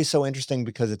this story so interesting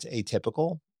because it's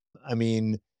atypical? I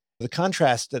mean, the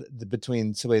contrast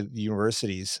between the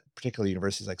universities, particularly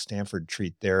universities like Stanford,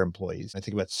 treat their employees. I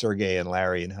think about Sergey and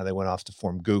Larry and how they went off to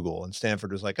form Google, and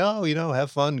Stanford was like, "Oh,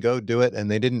 have fun, go do it," and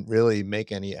they didn't really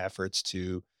make any efforts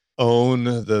to own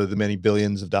the many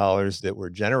billions of dollars that were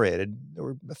generated, that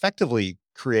were effectively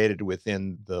created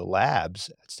within the labs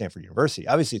at Stanford University.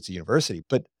 Obviously, it's a university,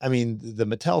 but I mean, the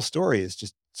Mattel story is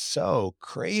just so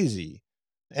crazy.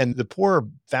 And the poor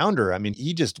founder, I mean,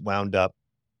 he just wound up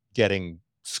getting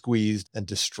squeezed and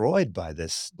destroyed by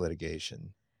this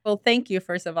litigation. Well, thank you,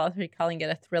 first of all, for calling it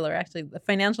a thriller. Actually, the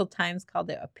Financial Times called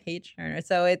it a page turner.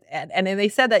 So and they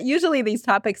said that usually these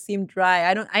topics seem dry.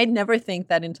 I never think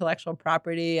that intellectual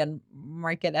property and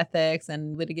market ethics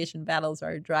and litigation battles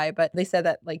are dry, but they said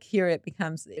that like here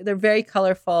they're very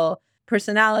colorful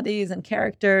personalities and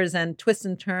characters and twists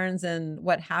and turns and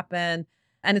what happened.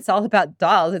 And it's all about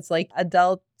dolls. It's like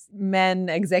adult men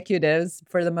executives,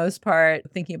 for the most part,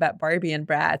 thinking about Barbie and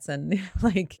Bratz and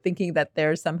like thinking that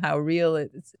they're somehow real.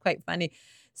 It's quite funny.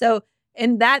 So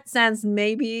in that sense,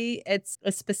 maybe it's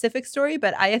a specific story,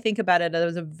 but I think about it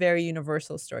as a very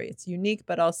universal story. It's unique,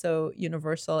 but also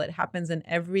universal. It happens in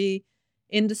every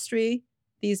industry.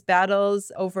 These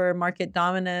battles over market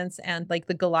dominance and like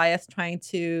the Goliath trying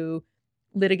to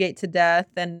litigate to death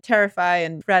and terrify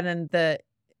and threaten the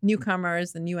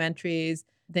newcomers, the new entries,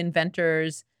 the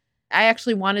inventors. I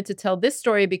actually wanted to tell this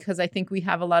story because I think we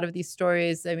have a lot of these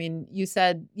stories. I mean, you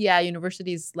said, yeah,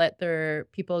 universities let their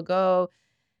people go.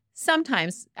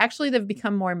 Sometimes, actually, they've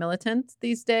become more militant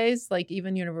these days, like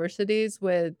even universities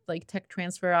with like tech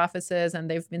transfer offices, and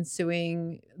they've been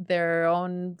suing their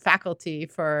own faculty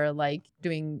for like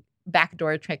doing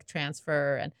backdoor tech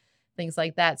transfer and things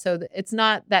like that. So it's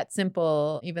not that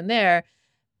simple even there.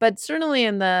 But certainly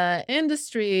in the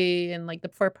industry and like the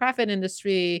for-profit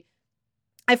industry,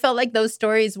 I felt like those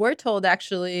stories were told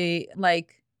actually,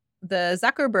 like the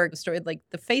Zuckerberg story, like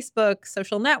the Facebook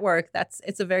social network.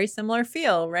 It's a very similar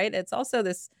feel, right? It's also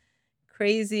this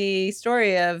crazy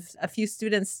story of a few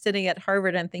students sitting at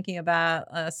Harvard and thinking about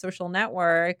a social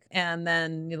network, and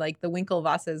then like the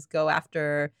Winklevosses go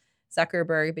after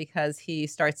Zuckerberg because he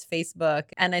starts Facebook.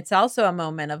 And it's also a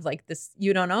moment of like this,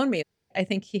 you don't own me. I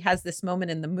think he has this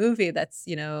moment in the movie that's,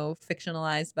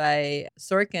 fictionalized by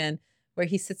Sorkin, where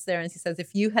he sits there and he says,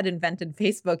 if you had invented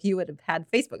Facebook, you would have had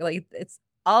Facebook. Like it's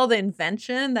all the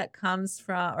invention that comes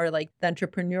from, or like the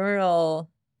entrepreneurial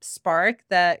spark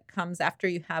that comes after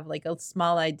you have like a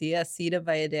small idea, a seed of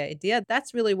an idea.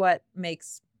 That's really what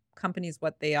makes companies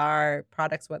what they are,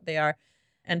 products what they are.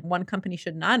 And one company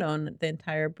should not own the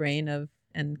entire brain of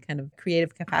and kind of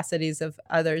creative capacities of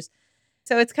others.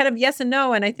 So it's kind of yes and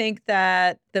no. And I think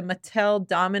that the Mattel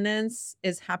dominance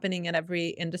is happening in every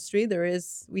industry.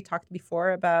 We talked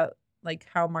before about like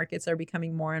how markets are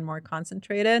becoming more and more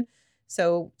concentrated.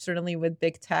 So certainly with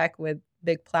big tech, with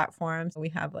big platforms, we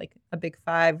have like a big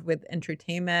five with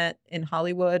entertainment in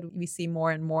Hollywood. We see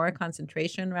more and more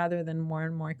concentration rather than more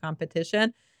and more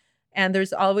competition. And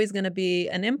there's always going to be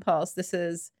an impulse.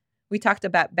 We talked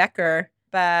about Becker,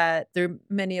 but there are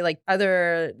many like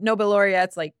other Nobel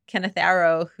laureates like Kenneth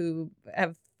Arrow who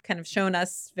have kind of shown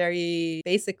us very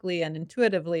basically and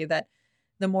intuitively that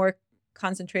the more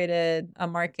concentrated a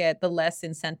market, the less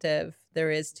incentive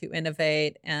there is to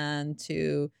innovate and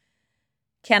to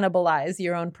cannibalize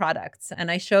your own products.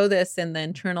 And I show this in the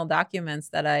internal documents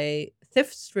that I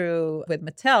sift through with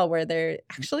Mattel, where they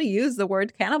actually use the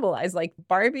word cannibalize. Like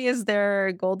Barbie is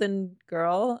their golden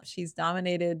girl. She's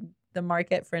dominated the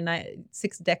market for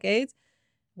 6 decades.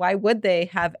 Why would they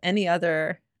have any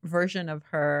other version of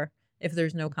her if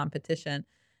there's no competition?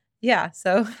 Yeah,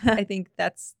 so I think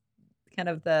that's kind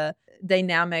of the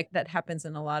dynamic that happens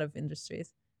in a lot of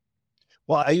industries.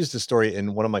 Well, I used a story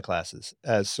in one of my classes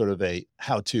as sort of a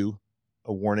how-to,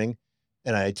 a warning.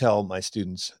 And I tell my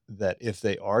students that if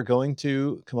they are going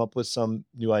to come up with some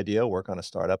new idea, work on a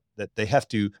startup, that they have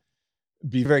to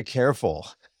be very careful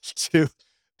to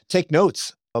take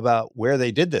notes about where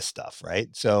they did this stuff, right?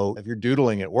 So if you're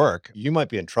doodling at work, you might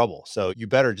be in trouble. So you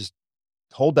better just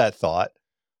hold that thought,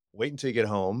 wait until you get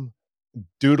home,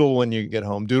 doodle when you get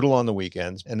home, doodle on the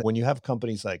weekends. And when you have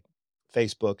companies like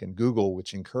Facebook and Google,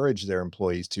 which encourage their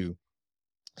employees to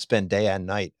spend day and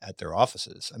night at their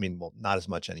offices. I mean, well, not as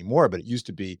much anymore, but it used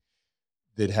to be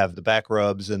they'd have the back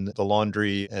rubs and the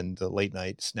laundry and the late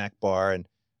night snack bar. And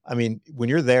I mean, when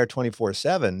you're there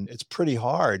 24/7, it's pretty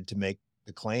hard to make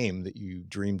the claim that you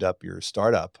dreamed up your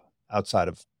startup outside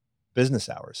of business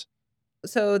hours.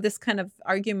 So this kind of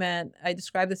argument, I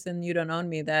describe this in You Don't Own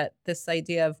Me, that this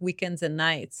idea of weekends and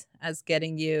nights as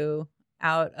getting you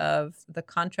out of the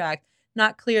contract,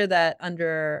 not clear that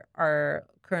under our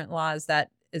current laws that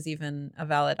is even a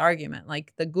valid argument.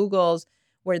 Like the Googles,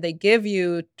 where they give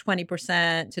you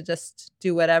 20% to just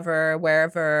do whatever,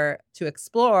 wherever, to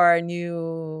explore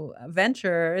new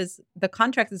ventures, the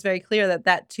contract is very clear that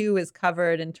that too is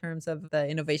covered in terms of the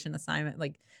innovation assignment.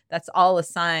 Like that's all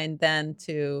assigned then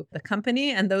to the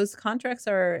company. And those contracts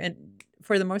are,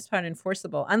 for the most part,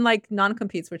 enforceable, unlike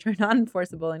non-competes, which are not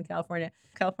enforceable in California.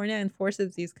 California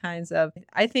enforces these kinds of,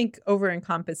 I think,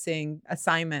 over-encompassing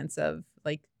assignments of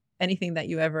like anything that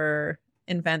you ever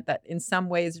invent that in some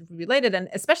ways related. And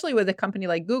especially with a company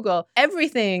like Google,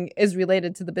 everything is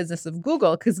related to the business of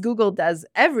Google because Google does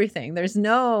everything. There's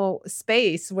no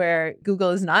space where Google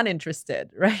is not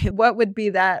interested, right? What would be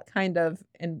that kind of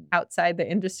outside the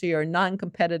industry or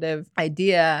non-competitive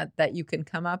idea that you can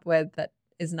come up with that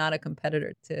is not a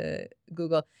competitor to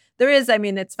Google? There is, I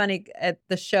mean, it's funny, at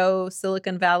the show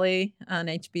Silicon Valley on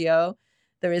HBO,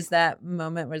 there is that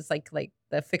moment where it's like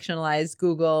the fictionalized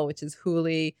Google, which is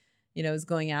Hooli, is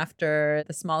going after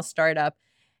the small startup.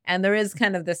 And there is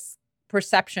kind of this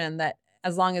perception that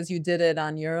as long as you did it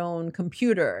on your own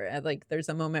computer, like there's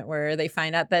a moment where they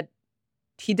find out that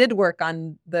he did work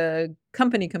on the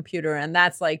company computer. And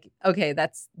that's like, okay,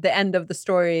 that's the end of the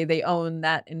story. They own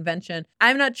that invention.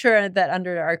 I'm not sure that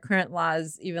under our current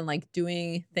laws, even like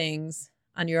doing things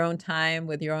on your own time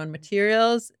with your own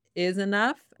materials is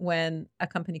enough when a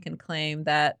company can claim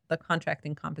that the contract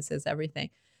encompasses everything.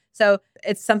 So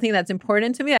it's something that's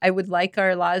important to me. I would like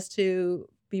our laws to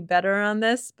be better on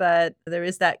this, but there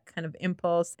is that kind of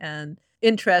impulse and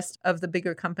interest of the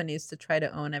bigger companies to try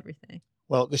to own everything.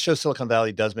 Well, the show Silicon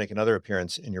Valley does make another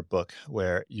appearance in your book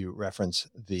where you reference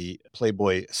the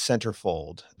Playboy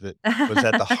centerfold that was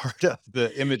at the heart of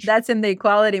the image. That's in the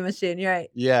equality machine. You're right.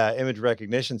 Yeah, image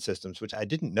recognition systems, which I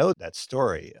didn't know that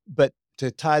story. But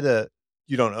to tie the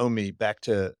You Don't Own Me back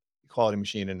to Equality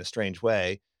Machine in a strange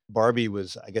way, Barbie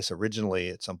was, I guess, originally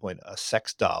at some point a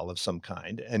sex doll of some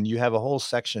kind. And you have a whole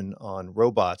section on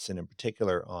robots and in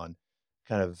particular on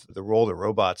kind of the role that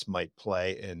robots might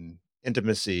play in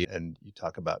intimacy. And you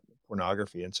talk about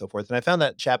pornography and so forth. And I found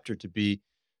that chapter to be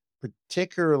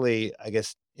particularly, I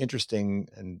guess, interesting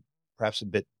and perhaps a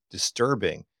bit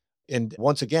disturbing. And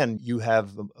once again, you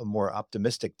have a more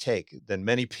optimistic take than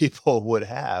many people would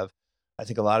have. I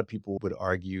think a lot of people would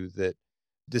argue that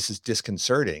this is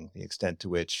disconcerting, the extent to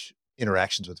which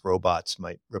interactions with robots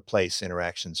might replace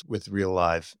interactions with real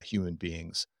live human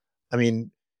beings. I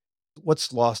mean,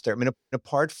 what's lost there? I mean,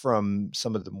 apart from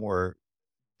some of the more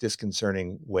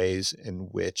disconcerting ways in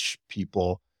which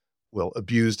people will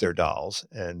abuse their dolls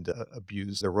and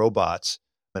abuse their robots.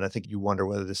 And I think you wonder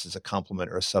whether this is a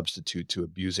complement or a substitute to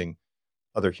abusing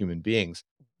other human beings.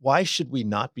 Why should we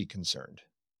not be concerned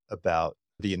about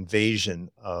the invasion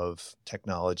of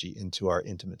technology into our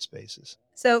intimate spaces?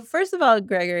 So first of all,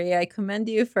 Gregory, I commend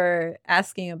you for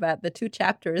asking about the 2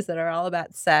 chapters that are all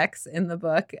about sex in the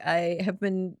book. I have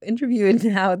been interviewed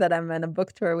now that I'm on a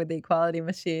book tour with the Equality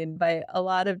Machine by a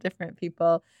lot of different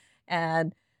people.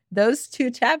 And those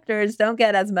 2 chapters don't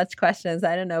get as much questions.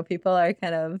 I don't know. People are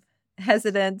kind of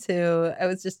hesitant to, I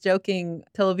was just joking,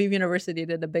 Tel Aviv University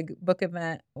did a big book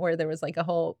event where there was like a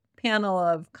whole panel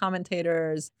of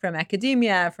commentators from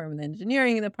academia, from the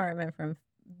engineering department, from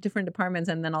different departments,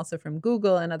 and then also from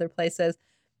Google and other places.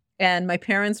 And my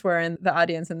parents were in the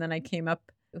audience, and then I came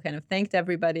up, kind of thanked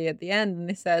everybody at the end, and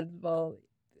they said, well,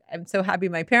 I'm so happy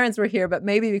my parents were here, but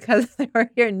maybe because they were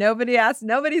here,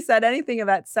 nobody said anything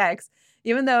about sex,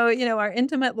 even though, our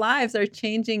intimate lives are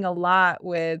changing a lot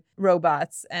with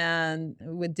robots and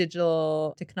with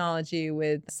digital technology,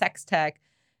 with sex tech.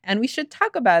 And we should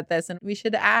talk about this, and we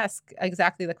should ask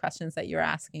exactly the questions that you're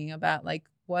asking about, like,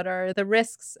 what are the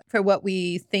risks for what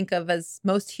we think of as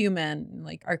most human,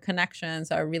 like our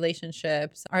connections, our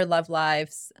relationships, our love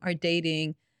lives, our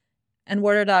dating, and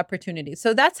what are the opportunities?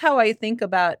 So that's how I think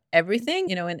about everything.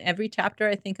 In every chapter,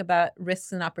 I think about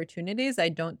risks and opportunities. I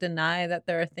don't deny that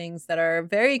there are things that are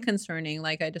very concerning.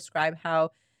 Like I describe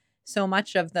how so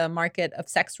much of the market of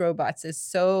sex robots is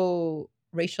so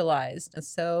racialized and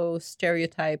so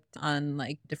stereotyped on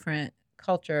like different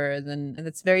cultures. And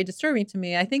it's very disturbing to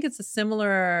me. I think it's a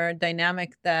similar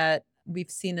dynamic that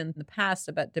we've seen in the past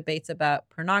about debates about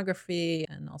pornography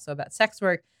and also about sex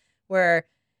work, where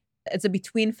it's a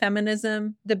between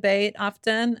feminism debate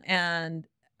often. And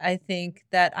I think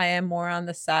that I am more on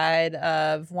the side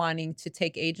of wanting to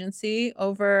take agency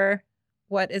over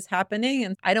what is happening.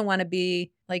 And I don't want to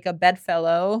be like a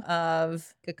bedfellow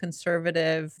of a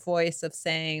conservative voice of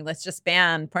saying, let's just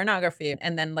ban pornography.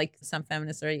 And then like some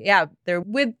feminists are, they're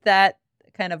with that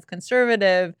kind of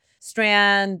conservative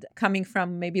strand coming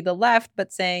from maybe the left,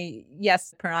 but saying,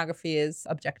 yes, pornography is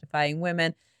objectifying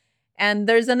women. And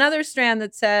there's another strand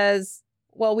that says,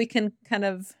 well, we can kind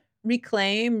of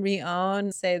reclaim,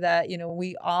 re-own, say that,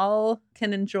 we all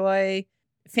can enjoy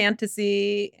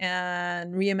fantasy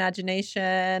and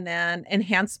reimagination and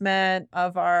enhancement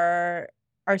of our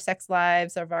sex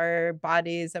lives, of our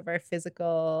bodies, of our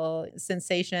physical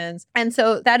sensations. And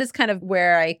so that is kind of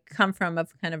where I come from,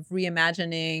 of kind of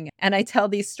reimagining. And I tell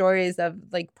these stories of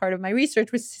like part of my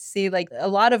research was to see like a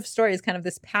lot of stories, kind of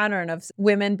this pattern of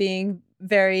women being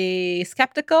very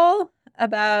skeptical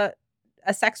about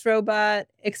a sex robot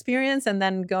experience and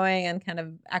then going and kind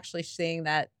of actually seeing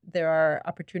that there are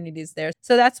opportunities there.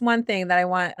 So that's one thing that I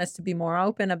want us to be more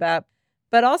open about.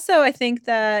 But also I think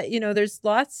that, there's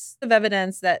lots of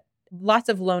evidence that lots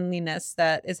of loneliness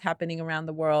that is happening around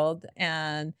the world,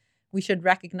 and we should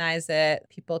recognize it.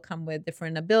 People come with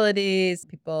different abilities,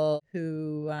 people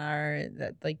who are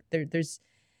like, there's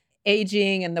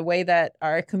aging and the way that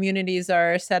our communities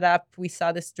are set up. We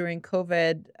saw this during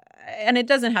COVID. And it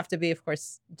doesn't have to be, of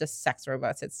course, just sex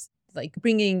robots. It's like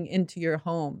bringing into your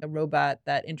home a robot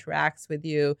that interacts with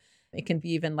you. It can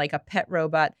be even like a pet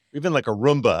robot. Even like a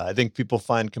Roomba. I think people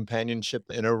find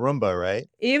companionship in a Roomba, right?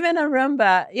 Even a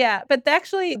Roomba, yeah. But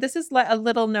actually, this is a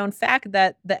little known fact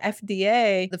that the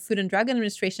FDA, the Food and Drug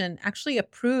Administration, actually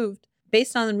approved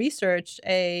based on research,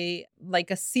 a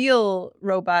seal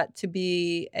robot to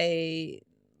be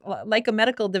like a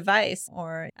medical device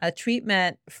or a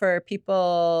treatment for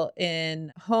people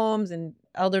in homes and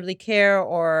elderly care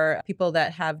or people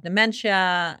that have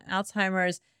dementia,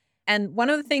 Alzheimer's. And one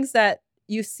of the things that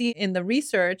you see in the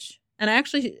research, and I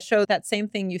actually show that same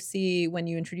thing you see when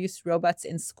you introduce robots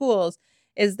in schools,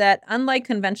 is that unlike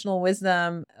conventional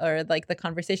wisdom or like the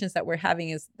conversations that we're having,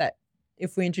 is that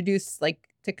if we introduce like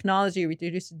technology, we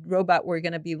introduce robot, we're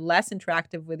going to be less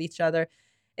interactive with each other.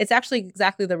 It's actually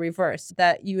exactly the reverse,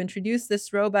 that you introduce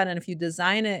this robot, and if you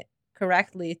design it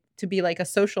correctly to be like a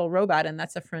social robot, and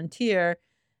that's a frontier,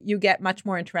 you get much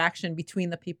more interaction between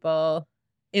the people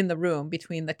in the room,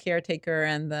 between the caretaker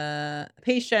and the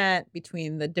patient,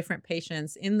 between the different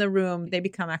patients in the room. They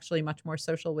become actually much more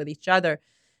social with each other.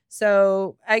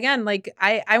 So again, like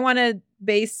I want to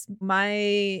base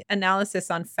my analysis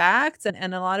on facts.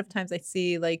 And a lot of times I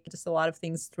see like just a lot of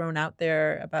things thrown out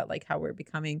there about like how we're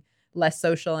becoming less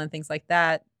social and things like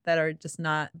that are just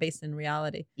not based in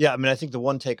reality. Yeah, I mean, I think the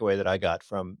one takeaway that I got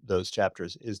from those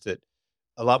chapters is that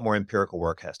a lot more empirical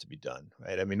work has to be done,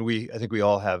 right? I mean, I think we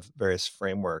all have various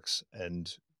frameworks and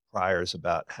priors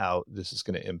about how this is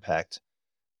going to impact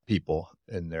people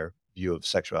in their view of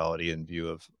sexuality and view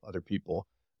of other people.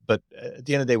 But at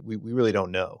the end of the day, we really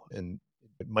don't know. And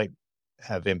it might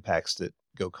have impacts that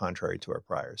go contrary to our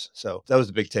priors. So that was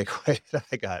the big takeaway that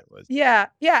I got was. Yeah.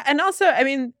 Yeah. And also, I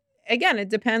mean, again, it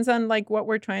depends on like what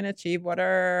we're trying to achieve. What are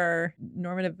our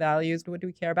normative values? What do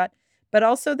we care about? But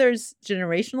also there's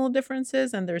generational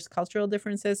differences and there's cultural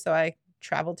differences. So I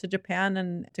traveled to Japan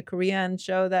and to Korea and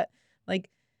show that like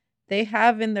they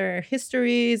have in their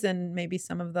histories and maybe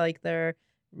some of the, like their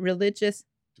religious.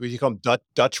 Do you call them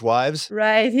Dutch wives?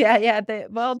 Right. Yeah. Yeah.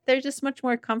 They're just much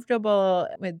more comfortable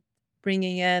with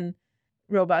bringing in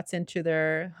robots into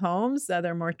their homes.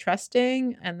 They're more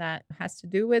trusting, and that has to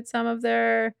do with some of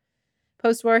their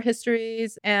post-war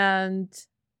histories. And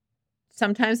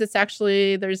sometimes it's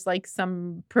actually, there's like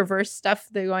some perverse stuff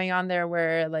that's going on there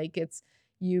where like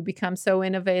you become so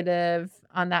innovative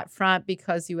on that front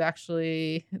because you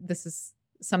actually, this is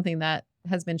something that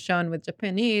has been shown with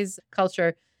Japanese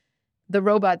culture. The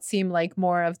robots seem like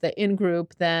more of the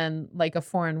in-group than like a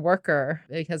foreign worker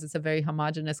because it's a very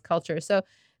homogenous culture. So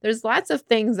there's lots of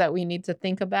things that we need to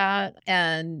think about,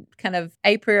 and kind of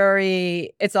a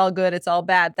priori, it's all good, it's all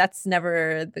bad. That's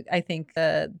never, I think,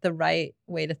 the right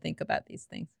way to think about these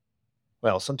things.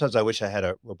 Well, sometimes I wish I had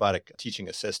a robotic teaching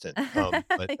assistant,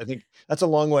 but I think that's a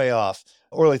long way off.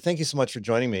 Orly, thank you so much for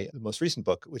joining me. The most recent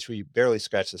book, which we barely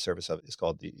scratched the surface of, is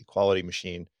called The Equality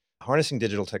Machine: Harnessing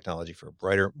Digital Technology for a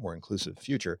Brighter, More Inclusive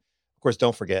Future. Of course,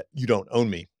 don't forget, You Don't Own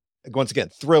Me. Once again,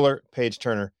 thriller,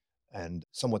 page-turner, and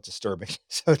somewhat disturbing.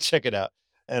 So check it out.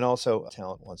 And also,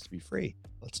 Talent Wants to Be Free.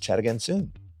 Let's chat again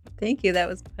soon. Thank you. That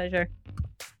was a pleasure.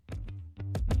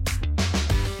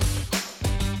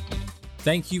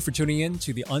 Thank you for tuning in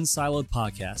to the Unsiloed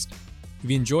podcast. If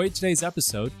you enjoyed today's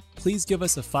episode, please give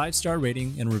us a 5-star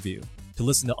rating and review. To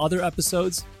listen to other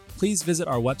episodes, please visit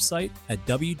our website at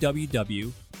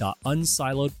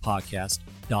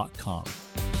www.unsiloedpodcast.com.